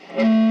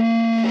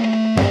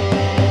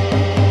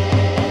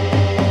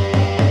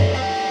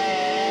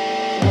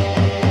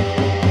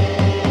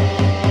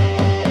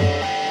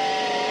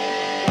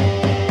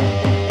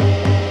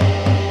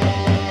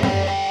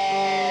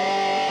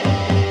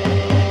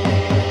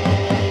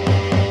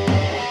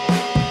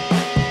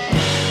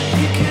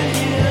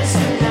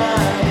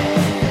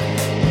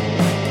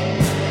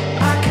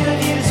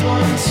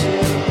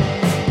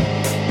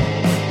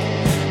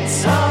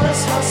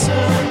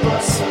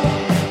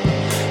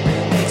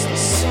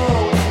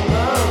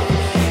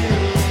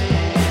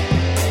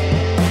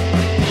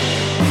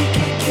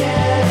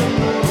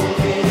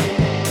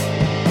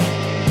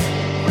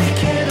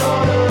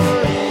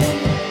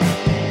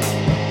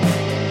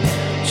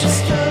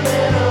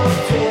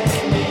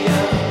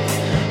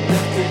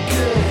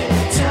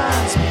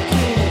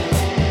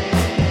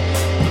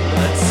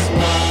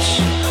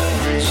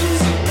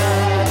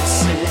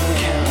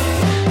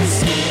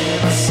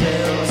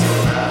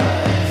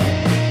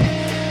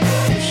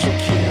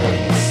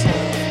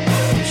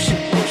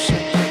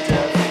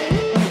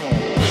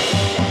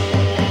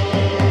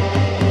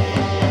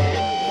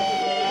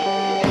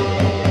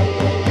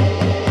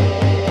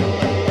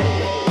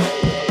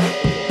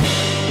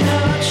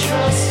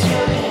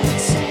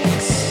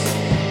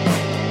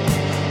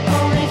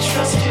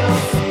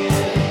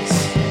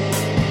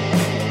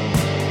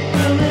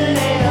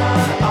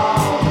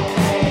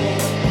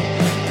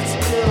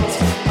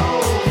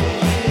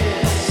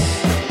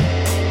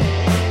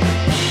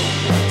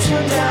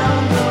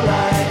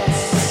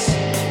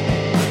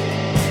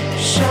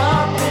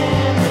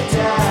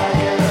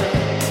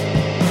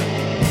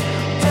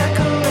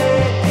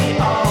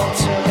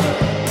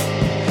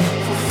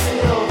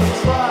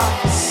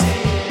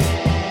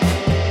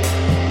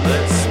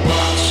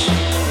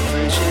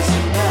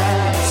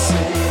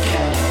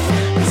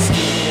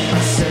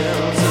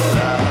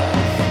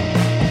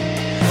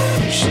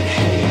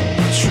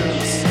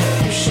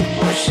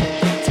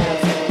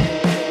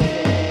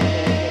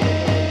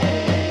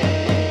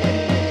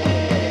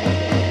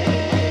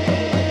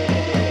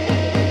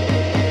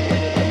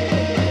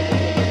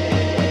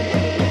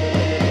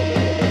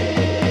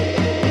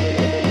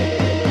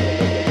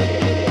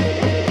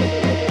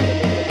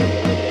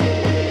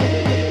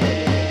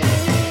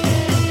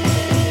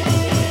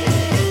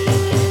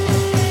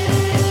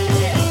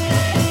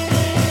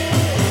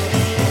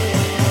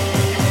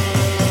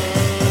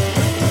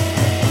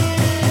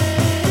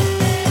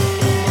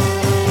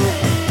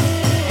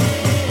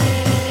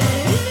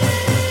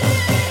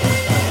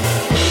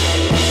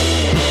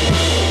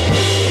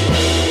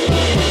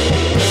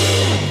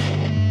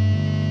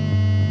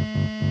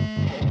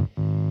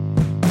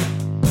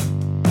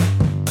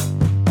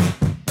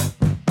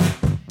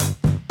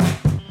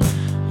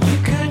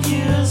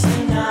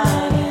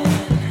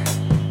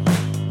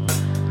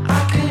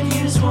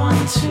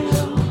 one too.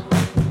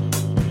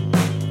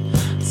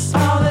 It's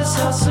all this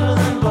hustle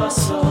and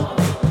bustle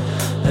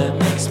that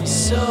makes me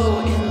so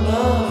in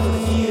love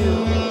with you.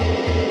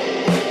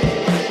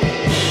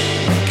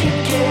 We could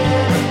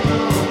get a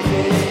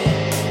movie,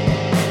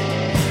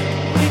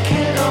 we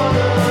could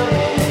order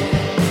it,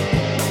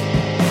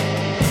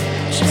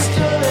 just a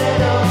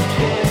little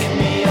pick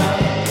me up,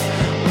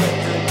 let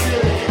the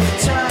good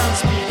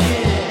times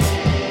begin.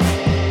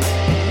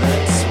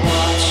 Let's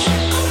watch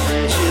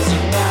bridges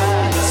of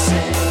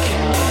Madison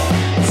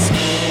County,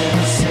 skin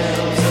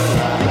ourselves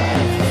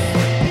alive.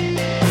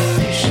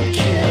 You should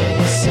kill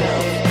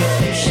yourself,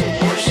 you should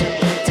worship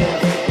the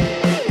devil.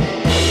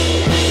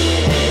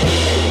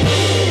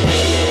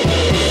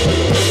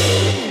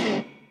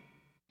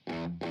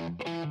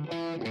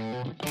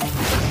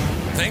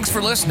 Thanks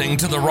for listening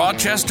to the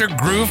Rochester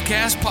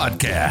Groovecast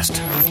podcast.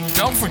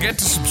 Don't forget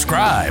to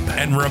subscribe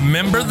and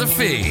remember the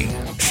fee.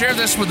 Share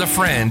this with a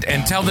friend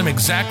and tell them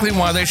exactly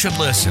why they should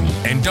listen.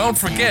 And don't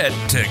forget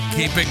to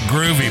keep it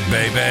groovy,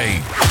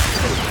 baby.